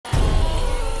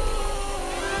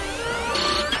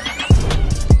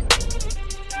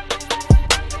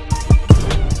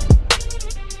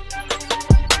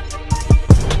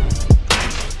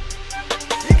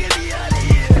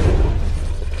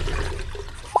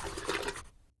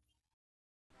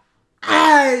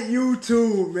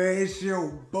YouTube, man? It's your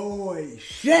boy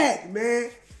Shaq,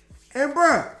 man. And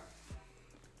bruh,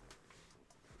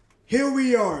 here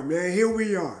we are, man. Here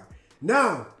we are.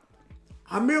 Now,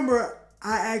 I remember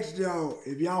I asked y'all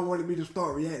if y'all wanted me to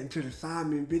start reacting to the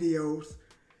Sidemen videos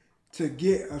to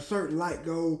get a certain like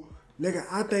goal. Nigga,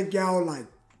 I think y'all like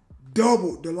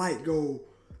doubled the like goal.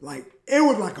 Like, it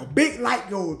was like a big like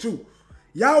goal too.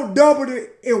 Y'all doubled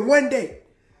it in one day.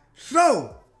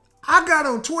 So, I got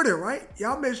on Twitter, right?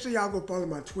 Y'all make sure y'all go follow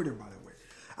my Twitter, by the way.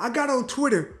 I got on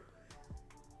Twitter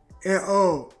and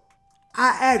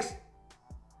I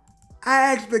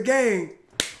asked the gang,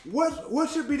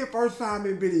 what should be the first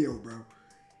Sidemen video, bro?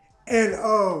 And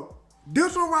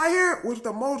this one right here was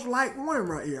the most liked one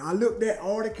right here. I looked at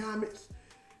all the comments.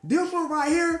 This one right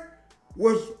here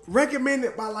was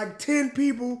recommended by like 10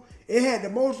 people. It had the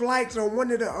most likes on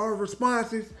one of the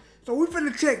responses. So we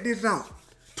finna check this out.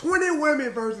 20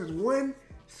 women versus 1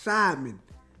 Sidemen.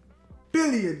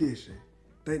 Philly edition.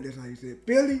 I think that's how you said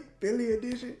it. Philly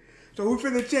edition. So we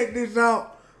finna check this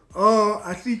out.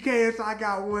 I see KSI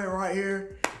got one right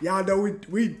here. Y'all know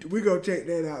we gonna check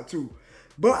that out too.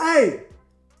 But hey,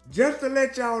 just to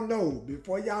let y'all know,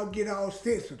 before y'all get all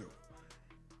sensitive,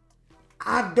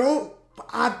 I don't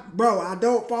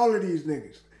follow these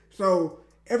niggas. So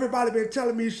everybody been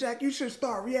telling me, Shaq, you should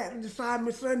start reacting to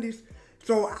Sidemen Sundays.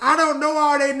 So I don't know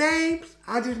all their names.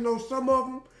 I just know some of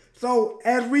them. So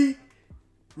as we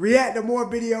react to more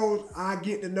videos, I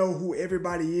get to know who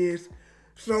everybody is.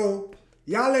 So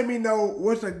y'all let me know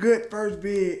what's a good first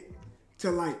vid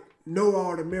to like know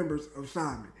all the members of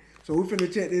Sidemen. So we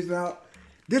finna check this out.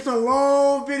 This a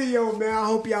long video, man. I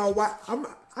hope y'all watch.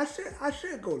 I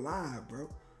should go live, bro.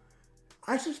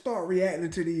 I should start reacting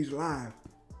to these live,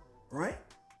 right?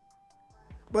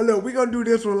 But look, we gonna do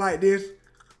this one like this.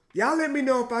 Y'all let me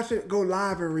know if I should go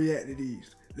live and react to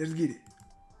these. Let's get it.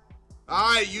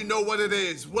 Alright, you know what it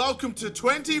is. Welcome to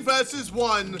 20 versus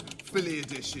 1 Philly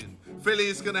edition. Philly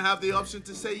is going to have the option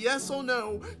to say yes or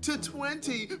no to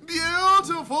 20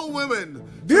 beautiful women.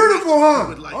 Beautiful, huh?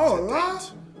 Would like oh, to Lord.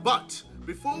 date. But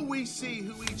before we see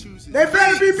who he chooses, they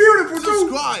better be beautiful too.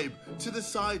 Subscribe to the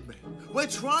Sidemen. We're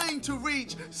trying to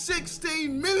reach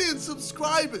 16 million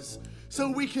subscribers so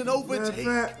we can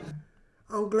overtake.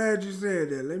 I'm glad you said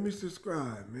that. Let me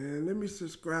subscribe, man. Let me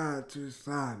subscribe to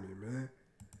Sidemen, man.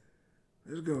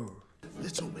 Let's go.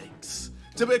 Little Mix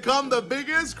to become the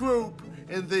biggest group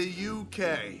in the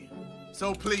UK.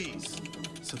 So please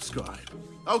subscribe.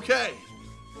 Okay,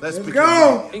 let's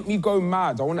go. Make me go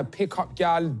mad. I want to pick up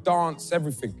gal, dance,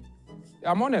 everything.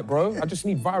 Yeah, I'm on it, bro. I just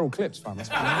need viral clips, fam.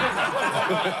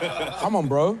 Come on,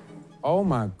 bro. Oh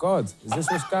my God, is this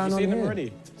what's going on here?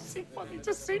 Already?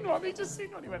 Just seen one. He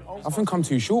went, oh, I think I'm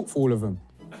too short for all of them.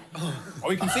 Oh,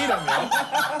 we can see them,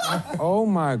 yeah? Oh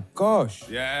my gosh.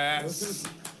 Yes.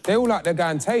 They all like they're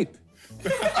going tape.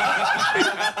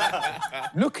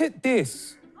 Look at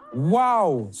this.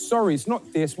 Wow. Sorry, it's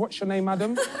not this. What's your name,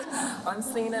 madam? I'm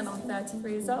Selena and I'm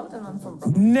 33 years old and I'm from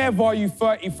Brooklyn. Never are you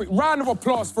 33. Round of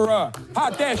applause for her. How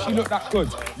dare she look that good?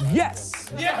 Yes.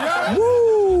 Yeah.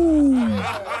 Woo.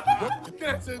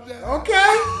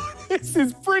 Okay. This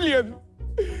is brilliant.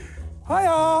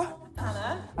 Hiya.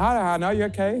 Hannah. Hi, Hannah. You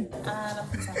okay? And I'm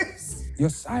from Cyprus. You're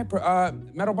Cyprus.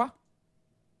 Merhaba?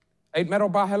 Ain't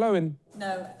merhaba hello in?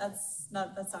 No, that's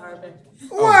Arabic.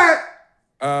 What?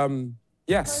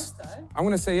 Yes. I'm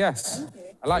going to say yes. Thank you.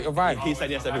 I like your vibe. He said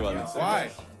yes, everyone.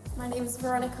 Why? My name is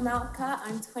Veronica Malca.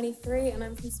 I'm 23 and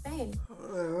I'm from Spain.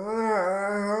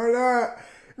 Hold on.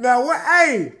 Now what?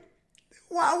 Hey,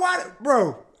 why,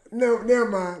 bro? No, never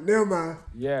mind.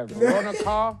 Yeah,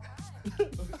 Veronica.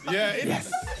 Yeah,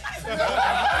 yes.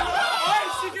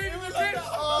 She gave him a kiss.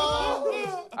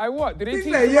 I what? Did they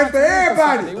teach said you yes how to do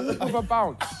everybody. something? They all have a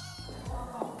bounce.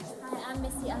 Hi, I'm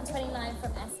Missy. I'm 29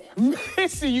 from Essex.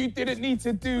 Missy, you didn't need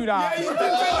to do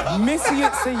that. Missy,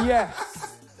 it's a yes.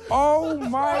 Oh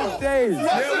my days. Are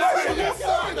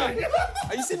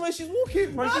you seeing where she's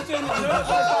walking? Where she's doing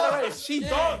it? She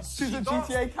danced. She's a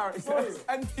GTA character.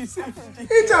 And he's from GTA.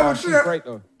 He talking She's shit. great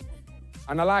though.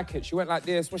 And I like it. She went like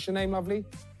this. What's your name, lovely?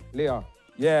 Leah.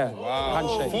 Yeah.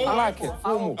 Wow. Handshake. I like it.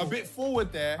 Formal. A bit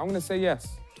forward there. I'm gonna say yes.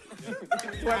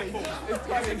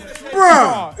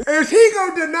 Bro, is he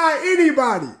gonna deny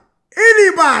anybody?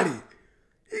 Anybody?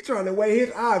 He trying to weigh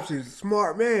his options.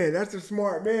 Smart man. That's a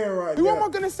smart man right Who there. am I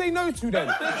gonna say no to then?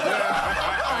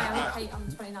 Hi, I'm Kate. I'm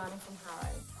 29. I'm from Harrow.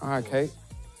 All right, Kate.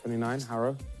 29,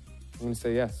 Harrow. I'm gonna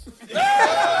say yes.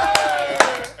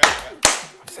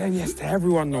 I'm saying yes to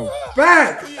everyone though.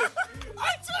 Back.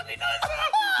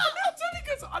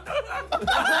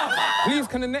 Please,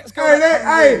 can the next girl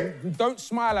Hey, don't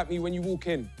smile at me when you walk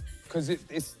in. because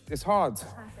it's hard. Hi,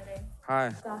 Philly.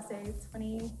 Hi. Darcy,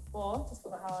 24. Just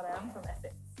forgot how old I am, from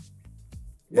Essex.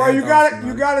 Bro, Yeah, you Darcy, gotta, man.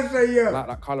 you gotta say I yeah. like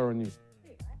that colour on you.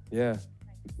 Yeah.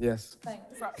 Yes. Thanks.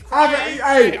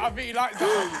 Hey, I think he likes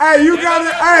that. hey, you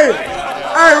gotta,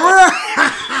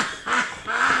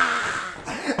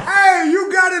 hey,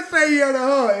 you gotta say yeah to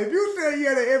her. If you say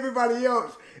yeah to everybody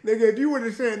else, nigga, if you would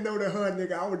have said no to her,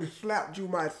 nigga, I would have slapped you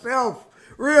myself.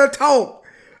 Real talk.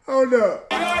 Hold up.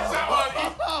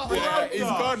 Yeah, he's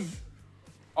gone.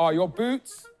 Oh, your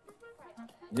boots?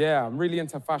 Yeah, I'm really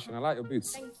into fashion. I like your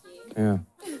boots. Thank you. Yeah.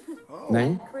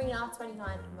 Name? Karina, 29,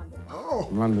 from London. Oh,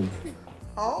 From London.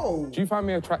 oh. Do you find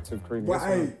me attractive, Karina? Well, Yes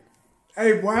or no?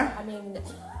 hey, boy. I mean,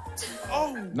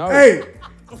 No. Hey,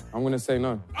 I'm gonna say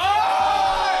no.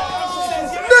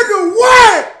 nigga,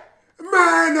 what?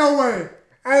 Man, ain't no way.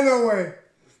 Ain't no way.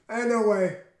 Ain't no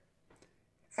way.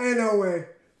 Ain't no way.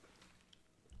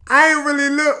 I ain't really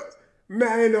look.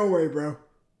 Man, ain't no way, bro.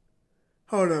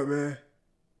 Hold up, man.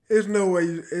 It's no way.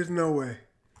 It's no way.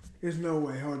 It's no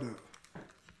way. Hold up.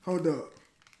 Hold up.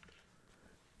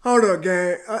 Hold up,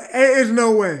 gang. It's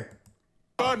no way.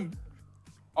 Gone.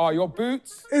 Oh, your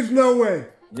boots? It's no way.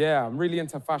 Yeah, I'm really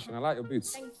into fashion. I like your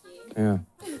boots. thank you.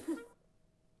 Yeah.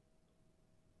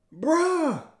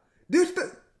 Bruh. This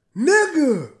the...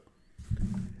 Nigga.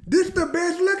 This the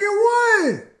best looking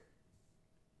one.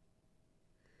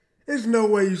 There's no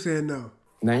way you said no.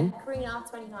 Name? Karina,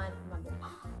 29, from London.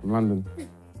 From London.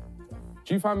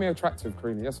 Do you find me attractive,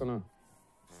 Karina? Yes or no?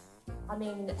 I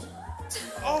mean,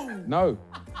 No.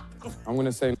 I'm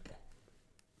gonna say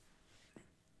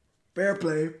Fair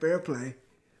play, fair play.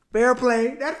 Fair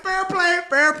play. That's fair play,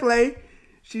 fair play.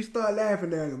 She started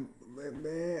laughing at him. Man,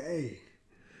 hey.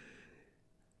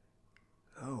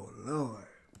 Oh, Lord.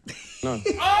 no.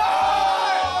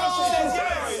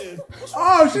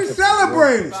 Oh, she's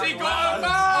celebrating. She got her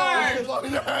back.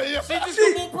 She just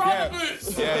got more Prada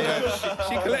boots. Yeah.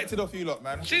 She collected off you lot,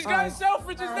 man. She's going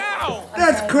Selfridges now.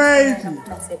 That's crazy.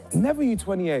 Never you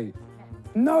 28.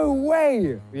 No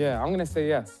way. Yeah, I'm gonna say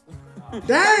yes.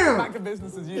 Damn. to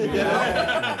business as usual.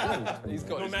 He's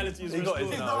got normality. He's got his.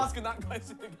 He's not asking that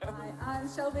question again. Hi, I'm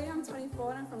Shelby. I'm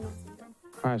 24 and I'm from Nottingham.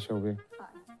 Hi, Shelby. Hi.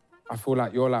 I feel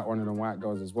like you're like one of them white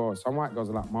girls as well. Some white girls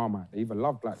are like Marmite. They either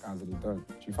love black guys or they don't.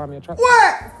 Do you find me attractive?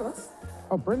 What? Of course.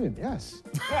 Oh, brilliant. Yes.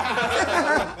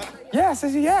 Yes,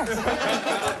 is a yes.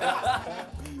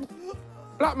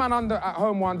 Black man at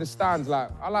home will understand, like,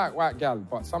 I like white gal,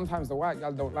 but sometimes the white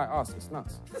gal don't like us. It's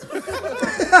nuts.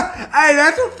 Hey,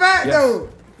 that's a fact, Yes. though.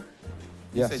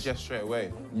 Yes. Said yes straight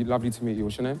away. Lovely to meet you.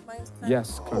 What's your name?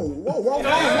 Yes, Oh, Chloe. whoa.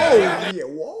 Yeah,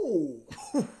 whoa.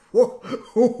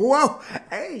 Whoa.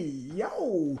 Hey,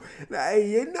 yo. Hey,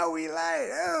 you know we like,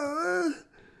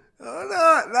 hold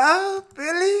on, now,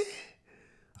 Philly.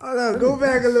 Hold on, go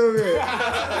back a little bit.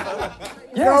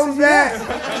 Yes, Go is a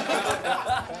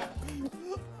back.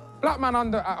 Black man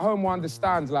at home will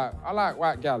understand, like, I like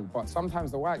white gal, but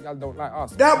sometimes the white gal don't like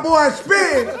us. That boy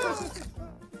spitting.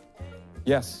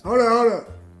 Yes. Hold on.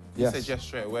 Yes. Said yes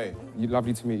straight away.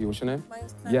 Lovely to meet you. What's your name?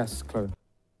 Yes, Chloe.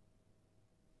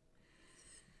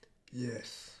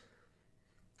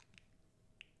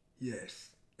 Yes.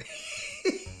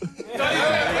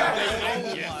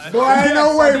 Boy, ain't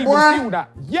no way, I didn't even feel boy. that.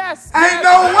 Yes. Ain't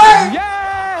no way.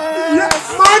 Yes.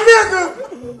 Yes, my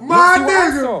nigga. My Look, see what I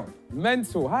nigga. saw?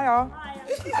 Mental. Hiya.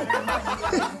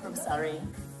 I'm from Surrey.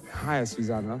 Hiya,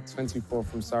 Susanna. 24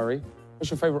 from Surrey. What's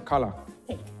your favourite colour?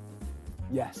 Pink.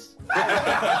 Yes.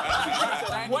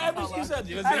 Whatever she said,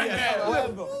 you say yes.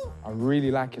 Whatever. I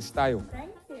really like your style.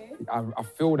 Thank you. I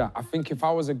feel that. I think if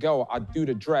I was a girl, I'd do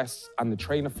the dress and the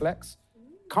trainer flex.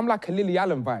 Come like a Lily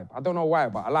Allen vibe. I don't know why,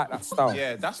 but I like that style.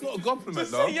 Yeah, that's not a compliment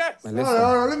though. Yes. Man, Hold listen,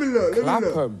 on. Let me look.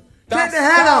 Clapham. Take That's the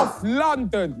hat South off.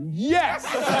 London. Yes.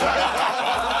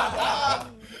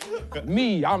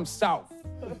 Me, I'm South.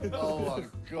 Oh my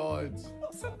God.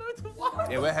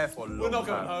 Yeah, we're here for a long time. We're not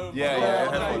going home. Yeah, we're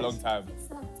here for a long time.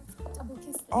 Double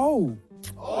kiss. Oh.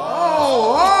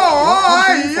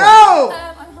 Hey, yo.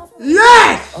 I'm half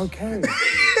Yes. Okay.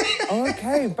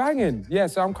 Okay, banging. Yeah,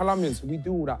 so I'm Colombian, so we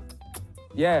do all that.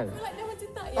 Yeah. like no one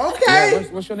did that yet. Yeah, Okay.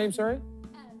 what's your name, sorry?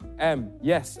 M.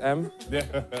 Yes, M. Brother,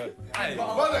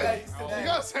 you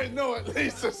gotta say no at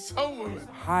least to some women.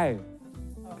 Hi.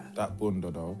 That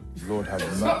bunda though, Lord have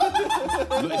mercy.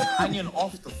 Look, it's hanging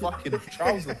off the fucking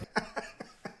trouser.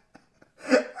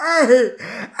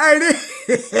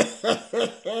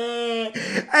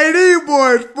 Hey, these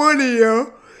boys funny,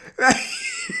 yo.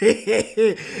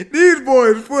 These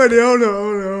boys funny. Hold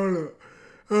up.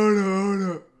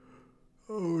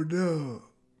 Hold up.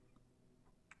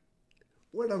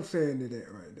 What I'm saying to that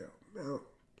right now?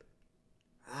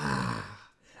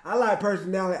 I like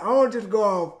personality. I don't just go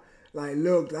off like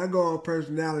looks. I go off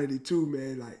personality too,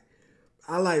 man. Like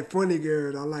I like funny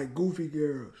girls. I like goofy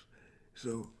girls.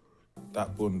 So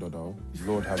that bunda though,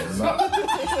 Lord have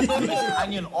mercy.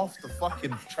 Hanging off the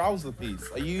fucking trouser piece.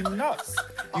 Are you nuts?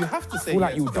 You have to say. I feel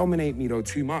like you dominate me though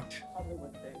too much. Probably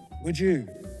would be. Would you?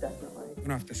 Definitely. I'm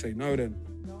gonna have to say no then.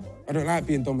 I don't like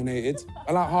being dominated.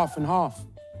 I like half and half.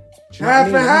 Half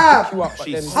and half.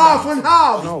 Half and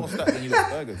half. No. What's that when you look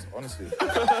burgers? Honestly.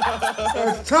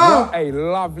 That's tough. What a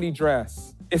lovely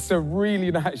dress. It's a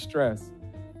really nice dress.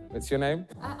 What's your name?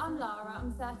 I'm Lara.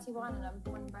 I'm 31 and I'm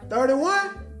born and bred.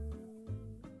 31?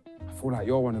 I feel like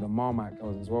you're one of the Marmite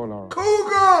girls as well, Lara.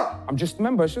 Cougar. I'm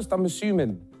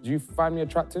assuming. Do you find me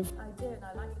attractive? I do, and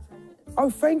I like your trainers. Oh,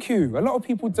 thank you. A lot of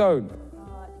people don't.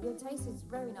 Your taste is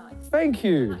very nice. Thank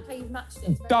you. I like how you've matched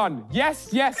it. Done. Yes,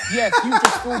 yes, yes. You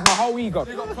just filled my whole ego.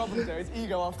 You got problems there. It's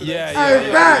ego after Yeah, this.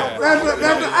 Hey, back.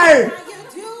 That's hey.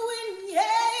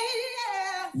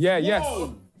 Yeah, yes.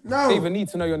 No. I even need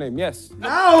to know your name. Yes.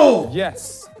 No.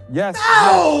 Yes. Yes. No.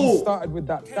 Yes. You started with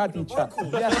that daddy chat.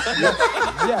 Yes, yes,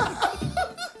 yes.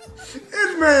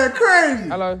 This man crazy.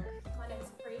 Hello. My name's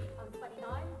Pri. I'm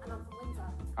 29 and I'm from Windsor.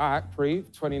 All right, Pri,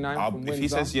 29 from Windsor. If he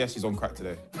says yes, he's on crack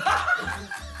today.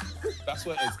 That's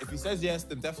what it is. If he says yes,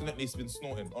 then definitely he's been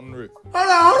snorting en route. Hold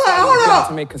on.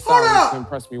 To make a sound to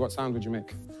impress me, what sound would you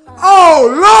make? Oh,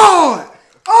 Lord.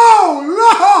 Oh,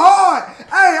 Lord.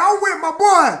 Hey, I'm with my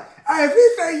boy. Hey, if he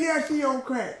say yes, he on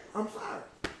crack. I'm sorry.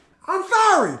 I'm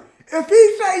sorry. If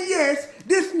he say yes,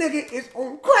 this nigga is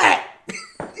on crack.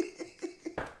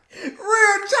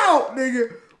 Real talk,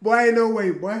 nigga. Boy, ain't no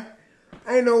way, boy.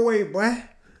 Ain't no way, boy.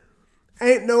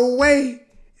 Ain't no way.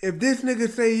 If this nigga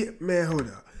say, man, hold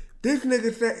up. This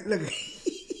nigga say, look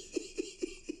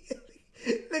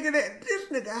at that. This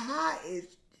nigga high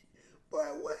is, boy,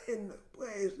 what in the,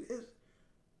 boy, is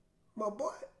my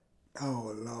boy?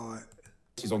 Oh, Lord.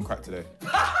 He's on crack today.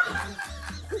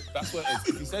 That's what it is.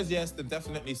 If he says yes, then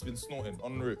definitely he's been snorting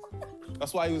en route.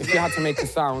 That's why he was. If you had to make a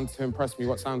sound to impress me,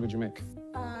 what sound would you make?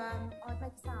 I'd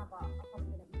make a sound, but I probably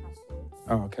wouldn't impress you.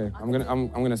 Oh, okay. I'm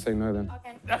gonna say no then.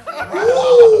 Okay.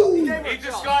 He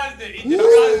disguised it. He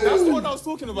disguised it. That's the one I was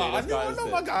talking about. I didn't know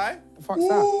my guy. The fuck's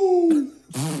that? A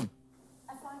flying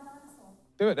dinosaur.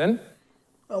 Do it then.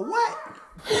 A what?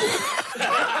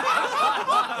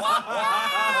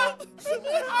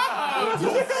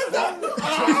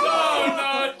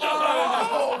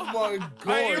 Oh my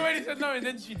God. You already said no and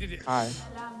then she did it. Hi.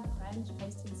 I'm French,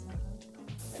 based in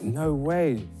Scotland. No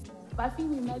way. But I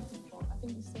think we met before. I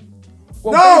think we said.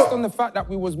 Well, No! based on the fact that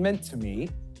we was meant to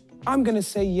meet, I'm gonna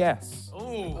say yes.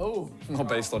 Not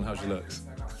based on how she looks.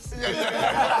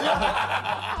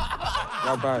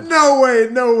 How bad? No way.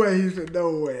 He said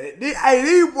no way. Hey,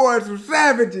 these boys some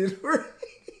savages.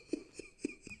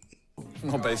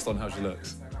 Not based on how she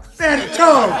looks. That's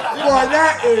tough. Boy,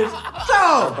 that is How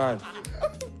tough. bad?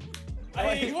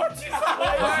 Hey, what is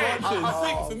I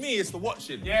think for me, it's the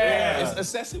watching. Yeah. It's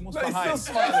assessing what's behind.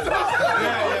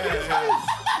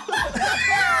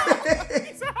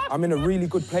 I'm in a really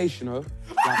good place, you know,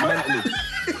 like mentally.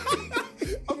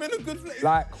 I'm in a good place.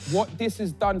 Like, what this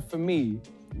has done for me,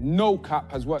 no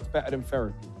cap has worked better than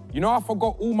therapy. You know, I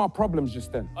forgot all my problems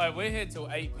just then. Alright, we're here till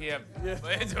 8 p.m. Yeah.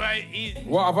 We're here till 8 easy.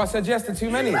 What, have I said yes to too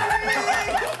many? This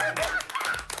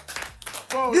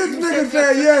nigga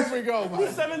said yes. we go,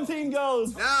 man. 17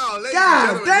 girls. Now, ladies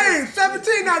God and dang, gentlemen,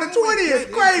 17 out of 20 is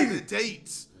the crazy.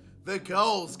 dates. The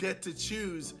girls get to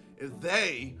choose if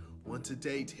they want to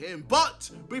date him. But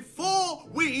before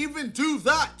we even do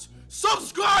that,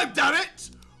 subscribe, damn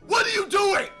it! What are you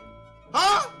doing?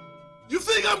 Huh? You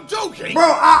think I'm joking? Bro,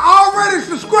 I already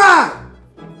subscribed.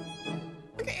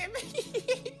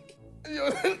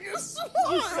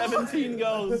 17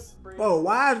 girls. Bro,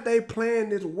 why is they playing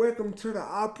this Welcome to the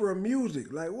Opera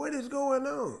music? Like, what is going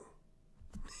on?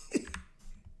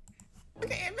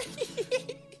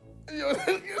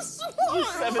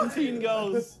 17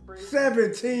 girls.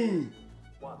 17.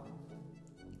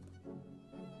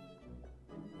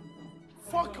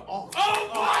 Fuck off.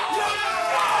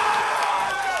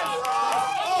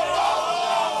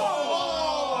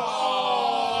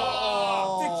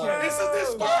 It's a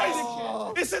disgrace.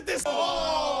 It's a disgrace.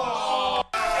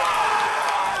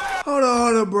 Hold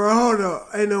on, bro. Hold up.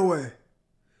 Ain't no way.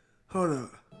 Hold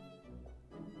up.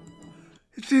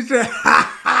 She said,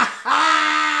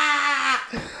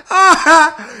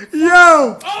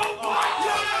 yo.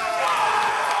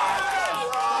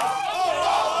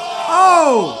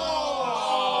 Oh,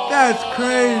 that's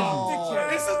crazy.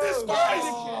 It's a disgrace.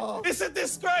 It's a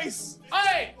disgrace.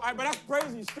 Hey! Alright, but that's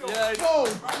crazy still. Bro,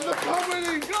 look how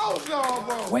many girls now,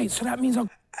 bro. Wait, so that means I'm...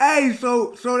 Hey,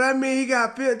 so that means he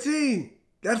got 15.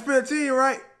 That's 15,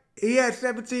 right? He had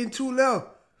 17, 2 left.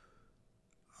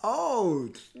 Oh,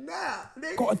 snap.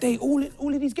 Nigga. Gotta date all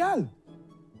of these gal.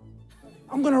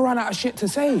 I'm gonna run out of shit to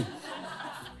say.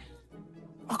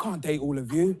 I can't date all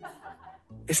of you.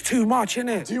 It's too much,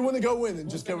 innit? Do you want to go in and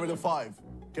just get rid of 5?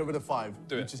 Get rid of 5.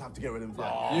 Do it. You just have to get rid of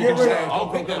 5.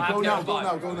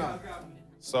 Go now.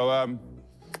 So,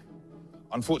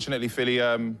 unfortunately, Philly,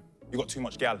 you got too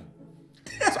much gal.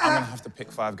 So I'm gonna have to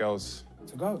pick 5 girls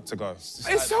to go.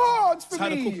 It's hard for It's how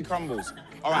the me. cookie crumbles.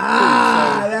 All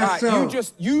right, cool.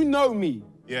 That's you know me.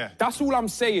 Yeah. That's all I'm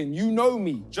saying. You know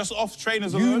me. Just off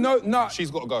trainers You alone, know, nah. she's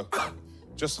got to go.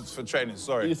 Just for trainers,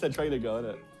 sorry. You said trainer girl,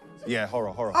 innit? Yeah,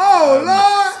 horror. Oh,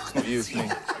 Lord! It's not you, it's me. All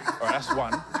right, that's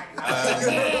one. All right,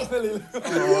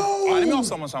 let me ask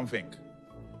someone something.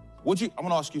 I'm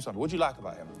gonna ask you something. What do you like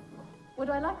about him? What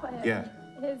do I like about him? Yeah.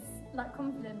 His, like,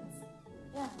 confidence.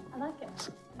 Yeah, I like it.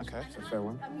 Okay. That's a fair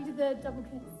one. You did the double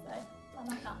kiss, so I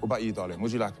like that. What about you, darling? What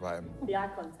do you like about him? The eye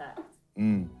contact.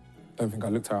 Don't think I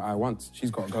looked at her eye once. She's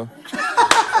got to go.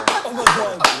 Oh my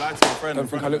God. You lied to my friend. Don't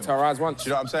think I looked at her eyes once. Do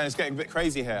you know what I'm saying? It's getting a bit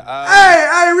crazy here.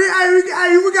 Hey, we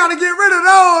gotta get rid of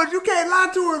those. You can't lie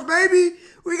to us, baby.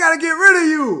 We gotta get rid of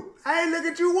you. I ain't look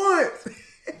at you once.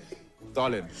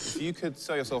 Darling, if you could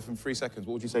sell yourself in 3 seconds,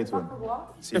 what would you say to him?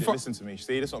 See, listen to me.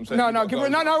 See, that's what I'm saying. No, give her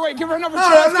another No,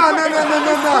 chance. No,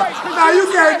 you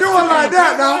can't do it like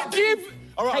that, now.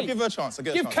 All right, I'll give her a chance.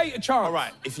 Give Kate a chance. All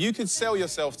right, if you could sell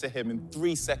yourself to him in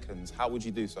 3 seconds, how would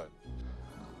you do so?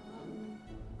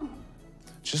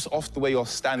 Just off the way you're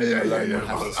standing alone and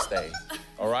have to stay.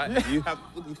 All right? You can't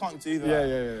do that.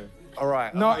 Yeah. All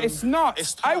right. No, it's not.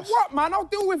 It's I tough. what, man? I'll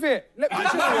deal with it.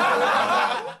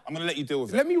 I'm gonna let you deal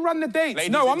with it. Let me run the dates.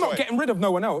 Ladies, no, I'm enjoy not it. getting rid of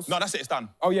no one else. No, that's it. It's done.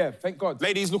 Oh, yeah, thank God.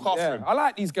 Ladies, look after him. I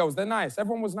like these girls. They're nice.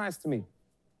 Everyone was nice to me.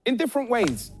 In different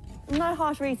ways. No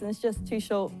harsh reasons, just too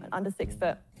short and under 6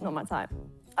 foot. Not my type.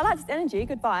 I like his energy,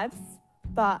 good vibes,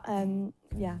 but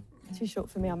yeah, too short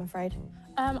for me, I'm afraid.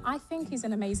 I think he's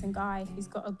an amazing guy. He's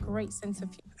got a great sense of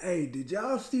humor. Hey, did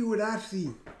y'all see what I see?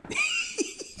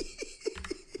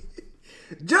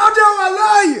 JoJo, I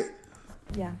love you.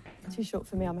 Yeah, too short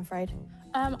for me, I'm afraid.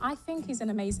 I think he's an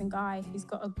amazing guy. He's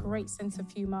got a great sense of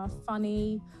humor,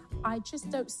 funny. I just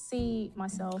don't see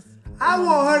myself. I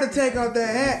want her to take off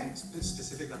that hat.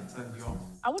 Specific that turned you off?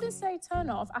 I wouldn't say turn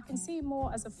off. I can see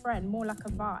more as a friend, more like a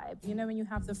vibe. You know, when you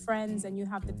have the friends and you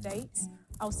have the dates,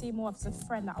 I'll see more as a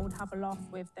friend that I would have a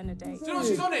laugh with than a date. No,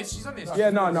 she's honest. She's honest. Yeah,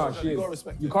 no, she is.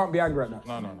 You can't be angry at that.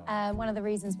 No. One of the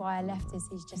reasons why I left is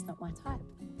he's just not my type.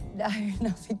 No,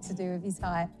 nothing to do with his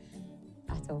height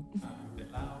at all.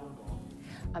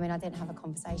 I mean, I didn't have a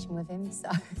conversation with him, so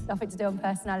nothing to do with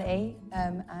personality,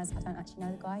 as I don't actually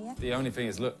know the guy yet. The only thing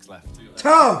is looks left.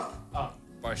 Tough. Well,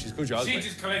 she's called you husband. She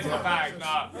just collected a bag.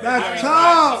 Nah. That's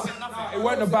tough. It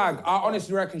wasn't a bag. I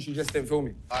honestly reckon she just didn't feel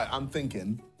me. I'm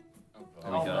thinking.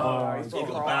 There we go. He's got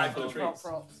a bag full of treats.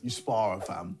 You spar her,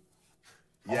 fam.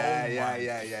 Yeah.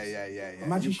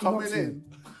 Imagine you she coming knocks in. him.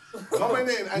 Coming in.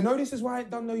 You And know this is why I ain't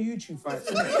done no YouTube fights.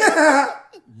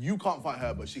 you can't fight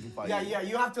her, but she can fight you. Yeah,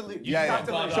 you have to lose. Yeah.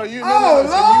 So you, Oh,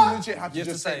 so you legit have to You have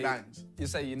to just say say, bangs. you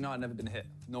say, you know, I've never been hit.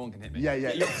 No one can hit me. Yeah.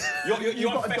 You're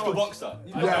a professional boxer.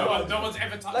 No one's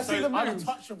ever touched. Let's see the I'm moves.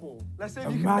 untouchable. Let's see if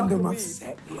A you can random knuckle me.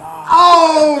 upset.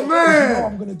 Oh, No, man.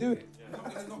 I'm gonna do it.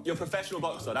 You're a professional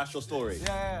boxer. That's your story.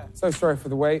 Yeah. So sorry for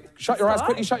the wait. Shut your eyes alright.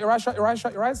 quickly. Shut your eyes. Shut your eyes.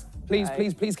 Shut your eyes. Please,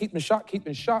 Okay. please keep them shut. Keep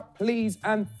them shut, please,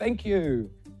 and thank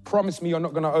you. Promise me you're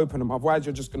not gonna open them, otherwise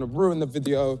you're just gonna ruin the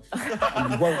video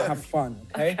and you won't have fun.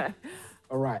 Okay.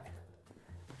 All right.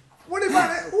 What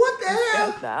about it? What the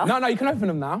hell? Now? No, you can open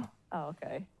them now. Oh,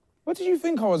 okay. What did you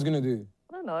think I was gonna do?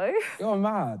 I don't know. You're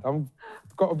mad. I've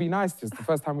got to be nice. Just the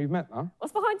first time we've met, now.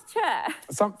 What's behind the chair?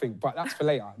 Something, but that's for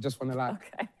later. I just want to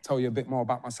tell you a bit more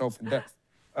about myself in depth.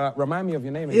 Remind me of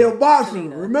your name. He a again. boxer.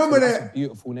 Remember That's a that.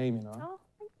 beautiful name, you know. Oh,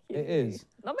 thank you. It is.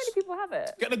 Not many people have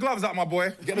it. Get the gloves out, my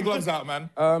boy. Get the gloves out,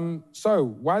 man. So,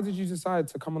 why did you decide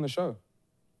to come on the show?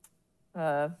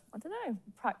 I don't know.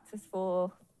 Practice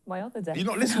for my other day. You're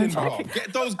not listening, bro.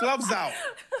 Get those gloves out.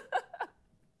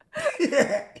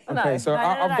 Okay, so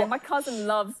I've got... My cousin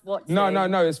loves watching.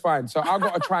 No, it's fine. So I've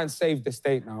got to try and save this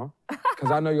date now,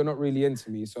 because I know you're not really into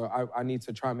me, so I need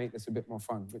to try and make this a bit more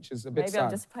fun, which is a bit Maybe sad.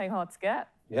 I'm just playing hard to get.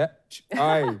 Yeah.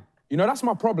 Aye. You know, that's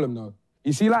my problem, though.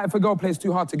 You see, like, if a girl plays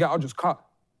too hard to get, I'll just cut.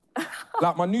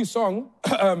 Like, my new song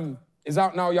is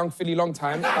out now, Young Philly Long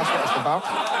Time. That's what it's about.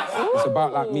 It's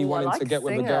about, like, me wanting to get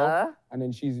with a girl. And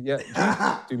then she's, do you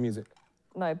do music?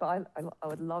 No, but I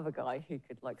would love a guy who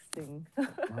could, like, sing.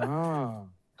 Can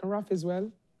rap as well?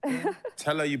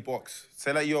 Tell her you box.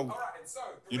 Say that you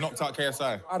knocked out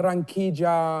KSI.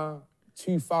 Barranquilla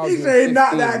 2015. He said he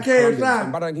knocked out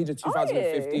KSI. Barranquilla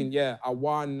 2015, yeah. I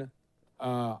won,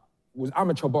 was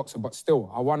amateur boxer, but still,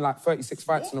 I won like 36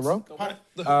 fights in a row.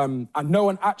 And no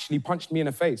one actually punched me in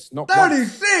the face. Not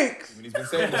 36? He's been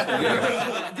saying this for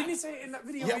years. Didn't he say it in that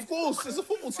video? Yeah, of course. It's a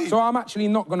football team. So I'm actually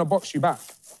not going to box you back.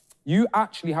 You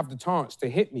actually have the chance to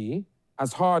hit me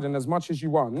as hard and as much as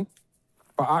you want,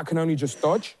 but I can only just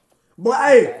dodge. But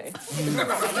hey.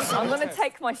 I'm going to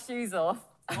take my shoes off.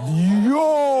 Yo!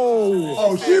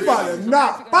 Oh, she about to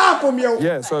knock five from your...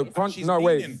 Yeah, so punch... She's no,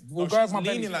 wait. leaning. We'll No, go with she's my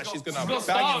belly. leaning like she's going to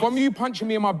bang From you punching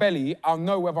me in my belly, I'll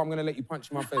know whether I'm going to let you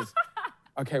punch in my face.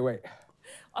 Okay, wait.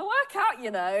 I work out, you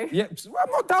know. Yeah,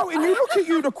 I'm not doubting you. Look at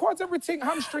you. The quads, everything,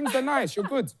 hamstrings are nice. You're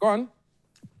good. Go on.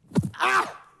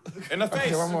 Ah! In the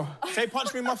face. Okay, one more. Say,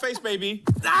 punch me in my face, baby.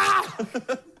 Ah!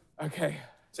 Okay.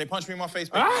 Say, punch me in my face,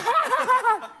 baby.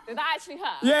 Did that actually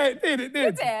hurt? Yeah, it did, it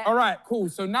did. Did it? All right, cool.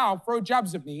 So now throw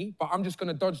jabs at me, but I'm just going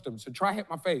to dodge them. So try hit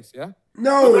my face, yeah?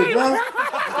 No, bro.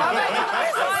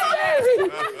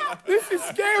 This is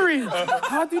scary.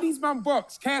 How do these man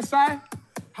box? KSI?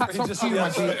 Hats off to you, my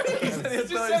G.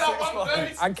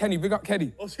 And Kenny, big up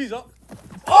Kenny. Oh, she's up.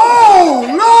 Oh,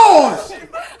 Lord!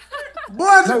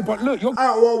 But, no, but look, you're...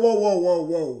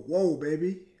 Whoa,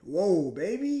 baby. Whoa,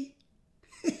 baby.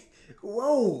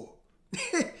 Whoa.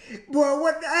 Boy,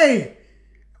 what? Hey.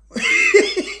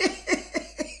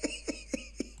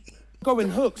 Going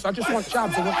hooks. I just want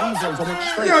jabs. I want elbows. I want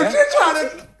straight. Yo, yeah? she trying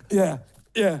to...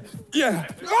 Yeah.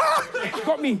 Ah!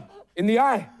 Got me in the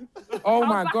eye. Oh,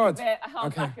 my God. I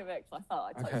held back a bit because I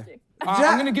thought I touched you.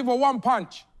 I'm going to give her one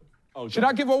punch. Oh, should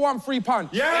I give her one free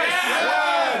punch?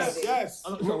 Yes.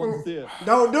 I'm not sure I want to see it.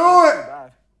 Don't do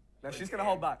it. No, she's going to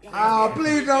hold back. Oh,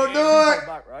 please don't do it.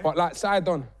 Back, right? But like side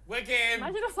on. Wicked.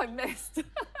 Imagine if I missed.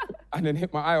 And then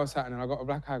hit my eye or something and I got a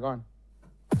black eye gone.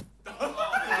 That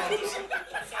was an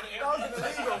illegal.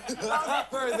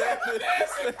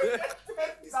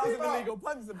 That was an illegal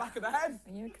punch in the back of the head.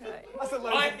 Are you okay? That's a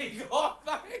low.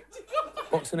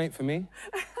 Boxing ain't for me.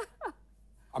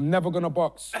 I'm never gonna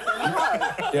box.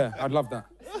 Yeah, I'd love that.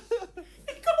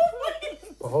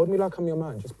 But hold me like I'm your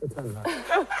man. Just pretend like.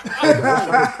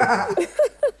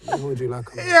 Hold you like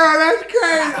I'm. Yeah, that's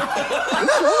crazy.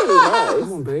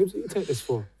 Come on, babes. What you take this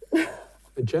for?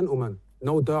 A gentleman.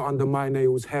 No dirt under my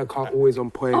nails. Haircut always on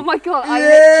point. Oh my God! I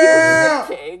literally was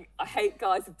thinking. I hate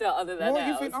guys with dirt under their What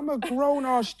nails. do you think? I'm a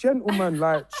grown-ass gentleman,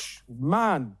 like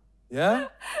man. Yeah.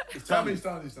 He's done. He's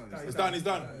done.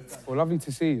 Well, lovely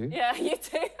to see you. Yeah, you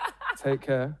too. Take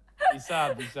care. He's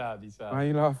sad. Why are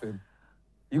you laughing?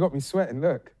 You got me sweating.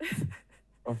 Look.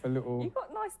 Off a little. You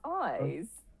got nice eyes.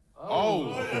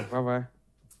 Oh. Okay, bye-bye.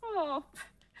 Oh.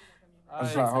 I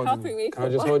just like holding helping you. me. Can I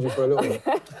just hold you for a little bit?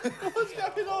 What's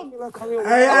going on?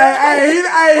 Hey, he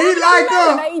like her.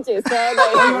 Ages, so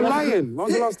Oh, you're lying. When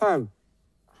was the last time?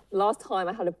 Last time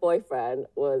I had a boyfriend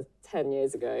was 10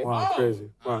 years ago. Wow, crazy.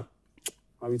 Right.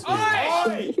 Love you too.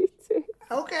 You too.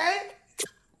 Okay.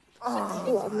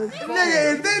 Oh.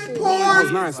 Nigga, is this That was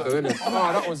porn? nice though, innit?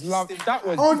 Oh, that was love. That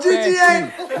was On bare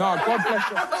GTA? cute. No, God bless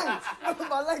you.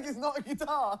 My leg is not a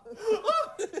guitar.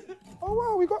 Oh,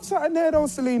 wow, we got something there though,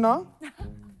 Selena.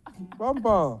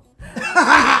 Bumper.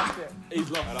 He's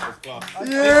locked. That was class.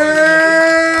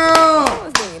 Yeah. That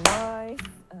was really nice.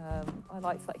 I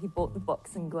liked that he bought the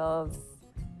boxing gloves.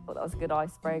 Thought that was a good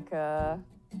icebreaker.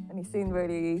 And he seemed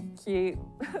really cute.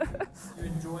 You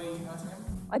enjoy hurting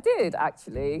him? I did,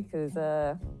 actually, because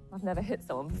I've never hit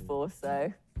someone before,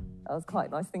 so that was quite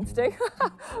a nice thing to do. It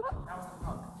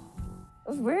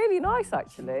was really nice,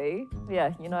 actually.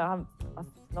 Yeah, you know, I've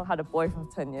not had a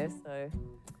boyfriend for 10 years, so...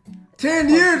 10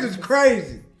 years is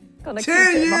crazy. 10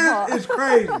 years is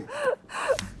crazy.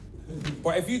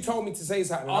 But if you told me to say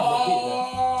something, I'd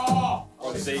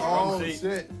repeat it. Oh,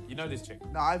 shit. You know this chick.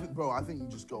 Nah, I think you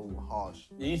just go harsh.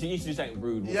 You need to do something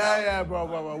rude. Yeah,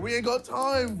 bro. We ain't got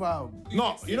time, fam.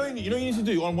 No, you know what you need to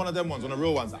do on one of them ones, on the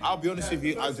real ones. I'll be honest with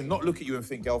you, I do not look at you and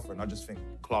think girlfriend. I just think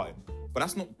clarting. But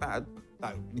that's not bad,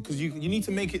 like, because you need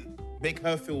to make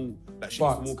her feel like she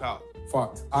wants to walk out.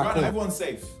 Fucked. Right, cool. Everyone's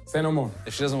safe. Say no more.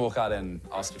 If she doesn't walk out, then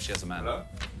ask if she has a man.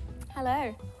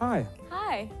 Hello. Hi.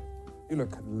 Hi. You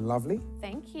look lovely.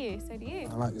 Thank you. So do you.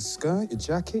 I like your skirt, your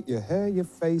jacket, your hair, your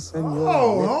face, and your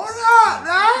Oh, lips. hold up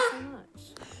now. So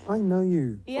much. I know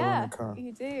you, Yeah, Veronica.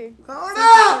 you do. Hold So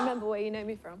I up. remember where you know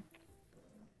me from.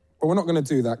 But we're not going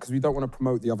to do that because we don't want to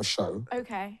promote the other show.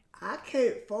 Okay. I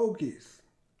can't focus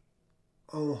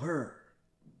on her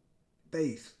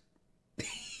face.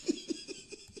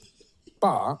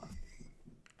 But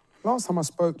last time I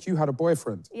spoke, you had a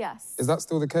boyfriend. Yes. Is that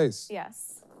still the case?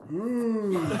 Yes.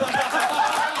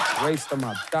 Waste of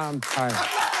my damn time.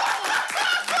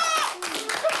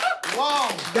 Wow.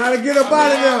 Gotta get up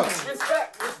out of there.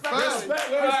 Respect.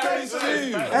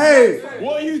 Hey.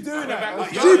 What are you doing?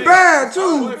 She bad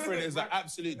too. My boyfriend is an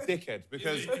absolute dickhead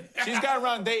because she's going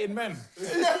around dating men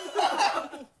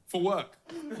for work.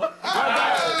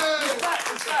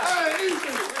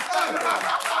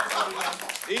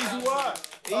 Easy work.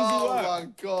 Oh my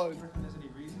God.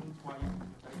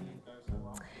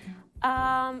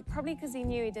 Probably because he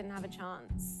knew he didn't have a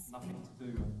chance. Nothing to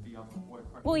do with the other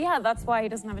boyfriend. Well, yeah, that's why he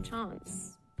doesn't have a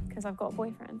chance. Because I've got a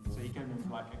boyfriend. So he came in for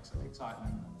like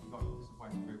excitement and he got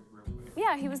disappointed real quick.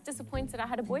 Yeah, he was disappointed I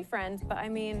had a boyfriend, but I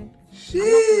mean, I'm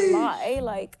not gonna lie,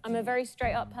 like, I'm a very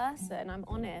straight up person, I'm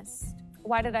honest.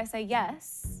 Why did I say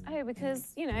yes? Oh,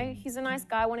 because, you know, he's a nice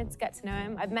guy, I wanted to get to know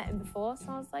him. I've met him before, so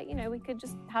I was like, you know, we could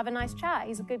just have a nice chat.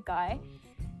 He's a good guy.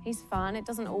 He's fun. It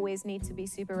doesn't always need to be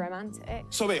super romantic.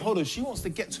 So wait, hold on. She wants to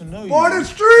get to know you. For the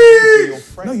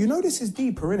streets! No, you know this is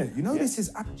deeper, innit? You know this is...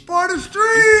 For the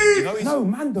streets! No,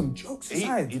 man, them jokes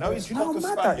aside. You know his cocker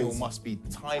spaniel must be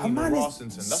tiny in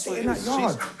Rossington. That's what it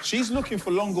is. She's looking for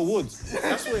longer woods.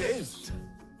 That's what it is.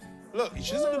 Look,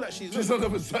 she doesn't look like she's on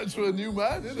the search for a new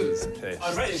man, is it?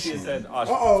 I'd rate if she had said, I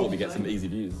thought we get some easy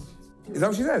views. Is that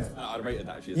what she said? I'd rated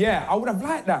that. Yeah, I would have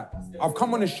liked that. I've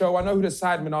come on the show, I know who the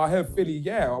Sidemen are, I heard Philly,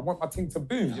 yeah, I want my thing to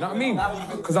boom, you know what I mean?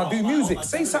 Because I do music.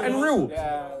 Say something real.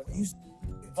 Yeah.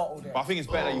 But I think it's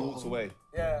better that you walked away.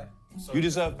 Yeah. You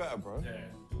deserve better, bro. Yeah.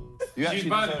 You actually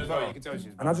deserve better. You can tell she's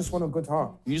And I just want a good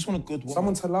heart. You just want a good woman.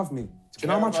 Someone to love me. Do you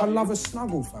know how much I love a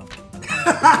snuggle, fam?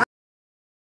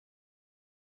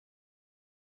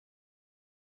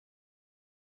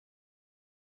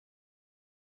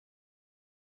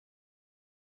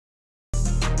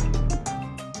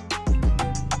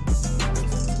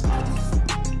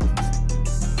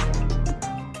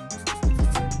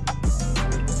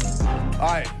 All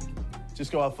right,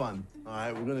 just go have fun. All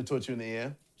right, we're gonna talk to you in the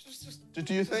ear. Just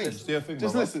do your thing. Just do your thing,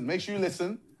 Just brother. listen. Make sure you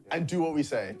listen and do what we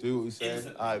say. Do what we say.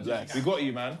 All right, bless. We got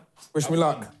you, man. Wish me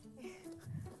luck.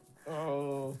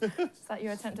 Oh. Is that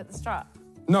your attempt at the strut?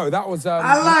 No, that was...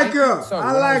 I like her. So,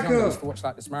 I when like was younger, her. I used to watch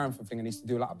like this marathon thing and I used to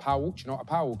do like a power walk. Do you know what a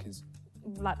power walk is?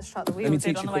 Like the strut that we Let all me did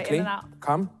teach on you the way in quickly. and out.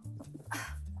 Come.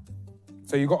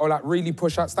 So you got to like really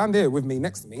push out. Stand here with me,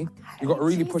 next to me. You got to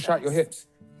really push out your hips.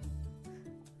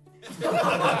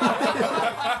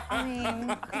 I mean,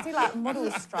 I can do like model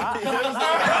strut.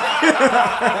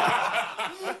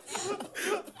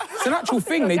 It's an actual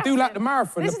thing. They do like the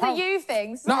marathon. This the is a you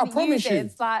thing. It's No, not I a promise you.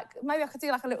 It's like, maybe I could do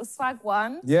like a little swag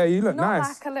one. Yeah, you look not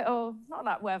nice. Like a little, not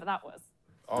like wherever that was.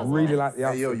 I really like the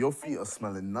outfit. Hey, yo, your feet are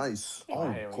smelling nice.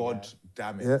 Oh, God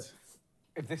damn it. Yeah.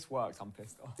 If this works, I'm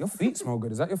pissed off. Your feet smell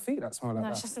good. Is that your feet that smell like No,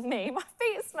 that? it's just me. My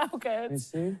feet smell good. Let me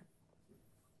see.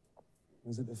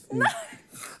 Is it the feet?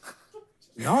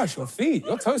 No, it's your feet.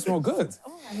 Your toes smell good.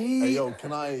 Hey, yo,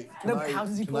 can I how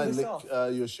does he pull this lick off?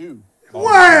 your shoe?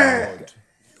 What?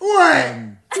 What?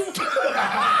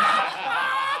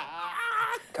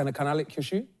 Can I lick your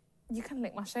shoe? You can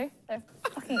lick my shoe. They're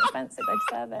fucking expensive. They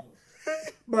deserve it.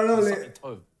 But only...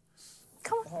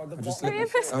 Come on.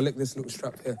 I'll lick this little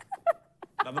strap here.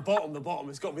 Now the bottom.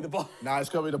 It's got to be the bottom. Nah, it's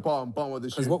gotta be the bottom of the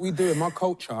shoe. Because what we do in my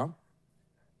culture,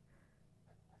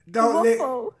 Don't lick...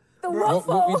 The waffle.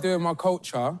 what we do in my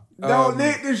culture, Don't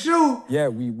lick the shoe. yeah,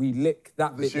 we lick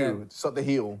that the bit there. shoe. It's up the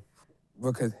heel.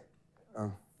 Because,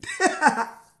 oh.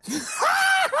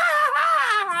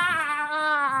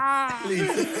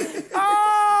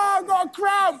 Oh, I got a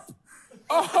cramp.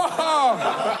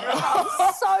 Oh.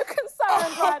 I'm so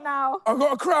concerned right now. I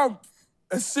got a cramp.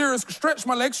 A serious stretch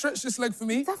my leg. Stretch this leg for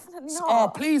me. Definitely not. Oh,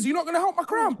 please, you're not going to help my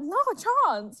cramp. Not a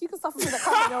chance. You can suffer with a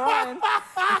cramp on your own.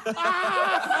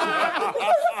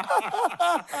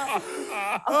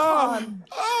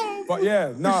 But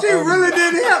yeah, no. She really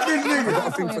didn't help this You're nigga. trying to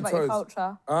tell thing me for about your toes.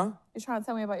 culture. Huh? You're trying to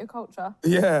tell me about your culture.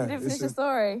 Yeah. You didn't finish it's the a-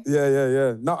 story.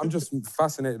 Yeah. No, I'm just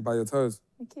fascinated by your toes.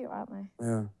 They're cute, aren't they?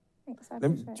 Yeah. Thanks, I Do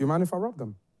appreciate you mind if I rub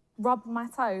them? Rub my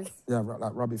toes. Yeah,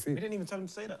 like rub your We feet. didn't even tell him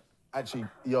to say that. Actually,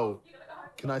 yo,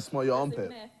 can I smell your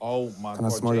armpit? Oh, my God. Can I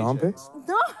smell your JJ. armpits?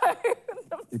 No!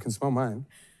 You can smell mine.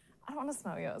 I don't want to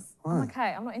smell yours. Why? I'm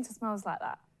okay. I'm not into smells like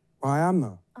that. Well, I am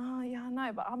though. Oh, yeah, I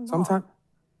know, but I'm not. Sometimes,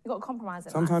 You got to compromise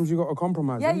it. sometimes you got to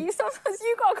compromise. Yeah, innit? sometimes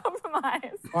you got to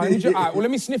compromise. All right, well,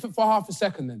 let me sniff it for half a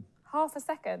second then. Half a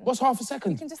second. What's half a You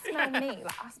second? can just smell me.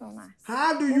 Like, I smell nice.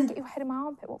 How do You want you... to get your head in my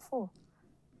armpit? What for?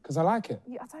 Because I like it.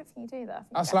 I don't think you do that.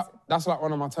 I think That's you like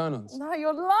one of my turn-ons. No,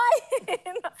 you're lying.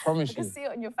 Promise I can you. see it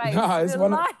on your face. Nah, it's You're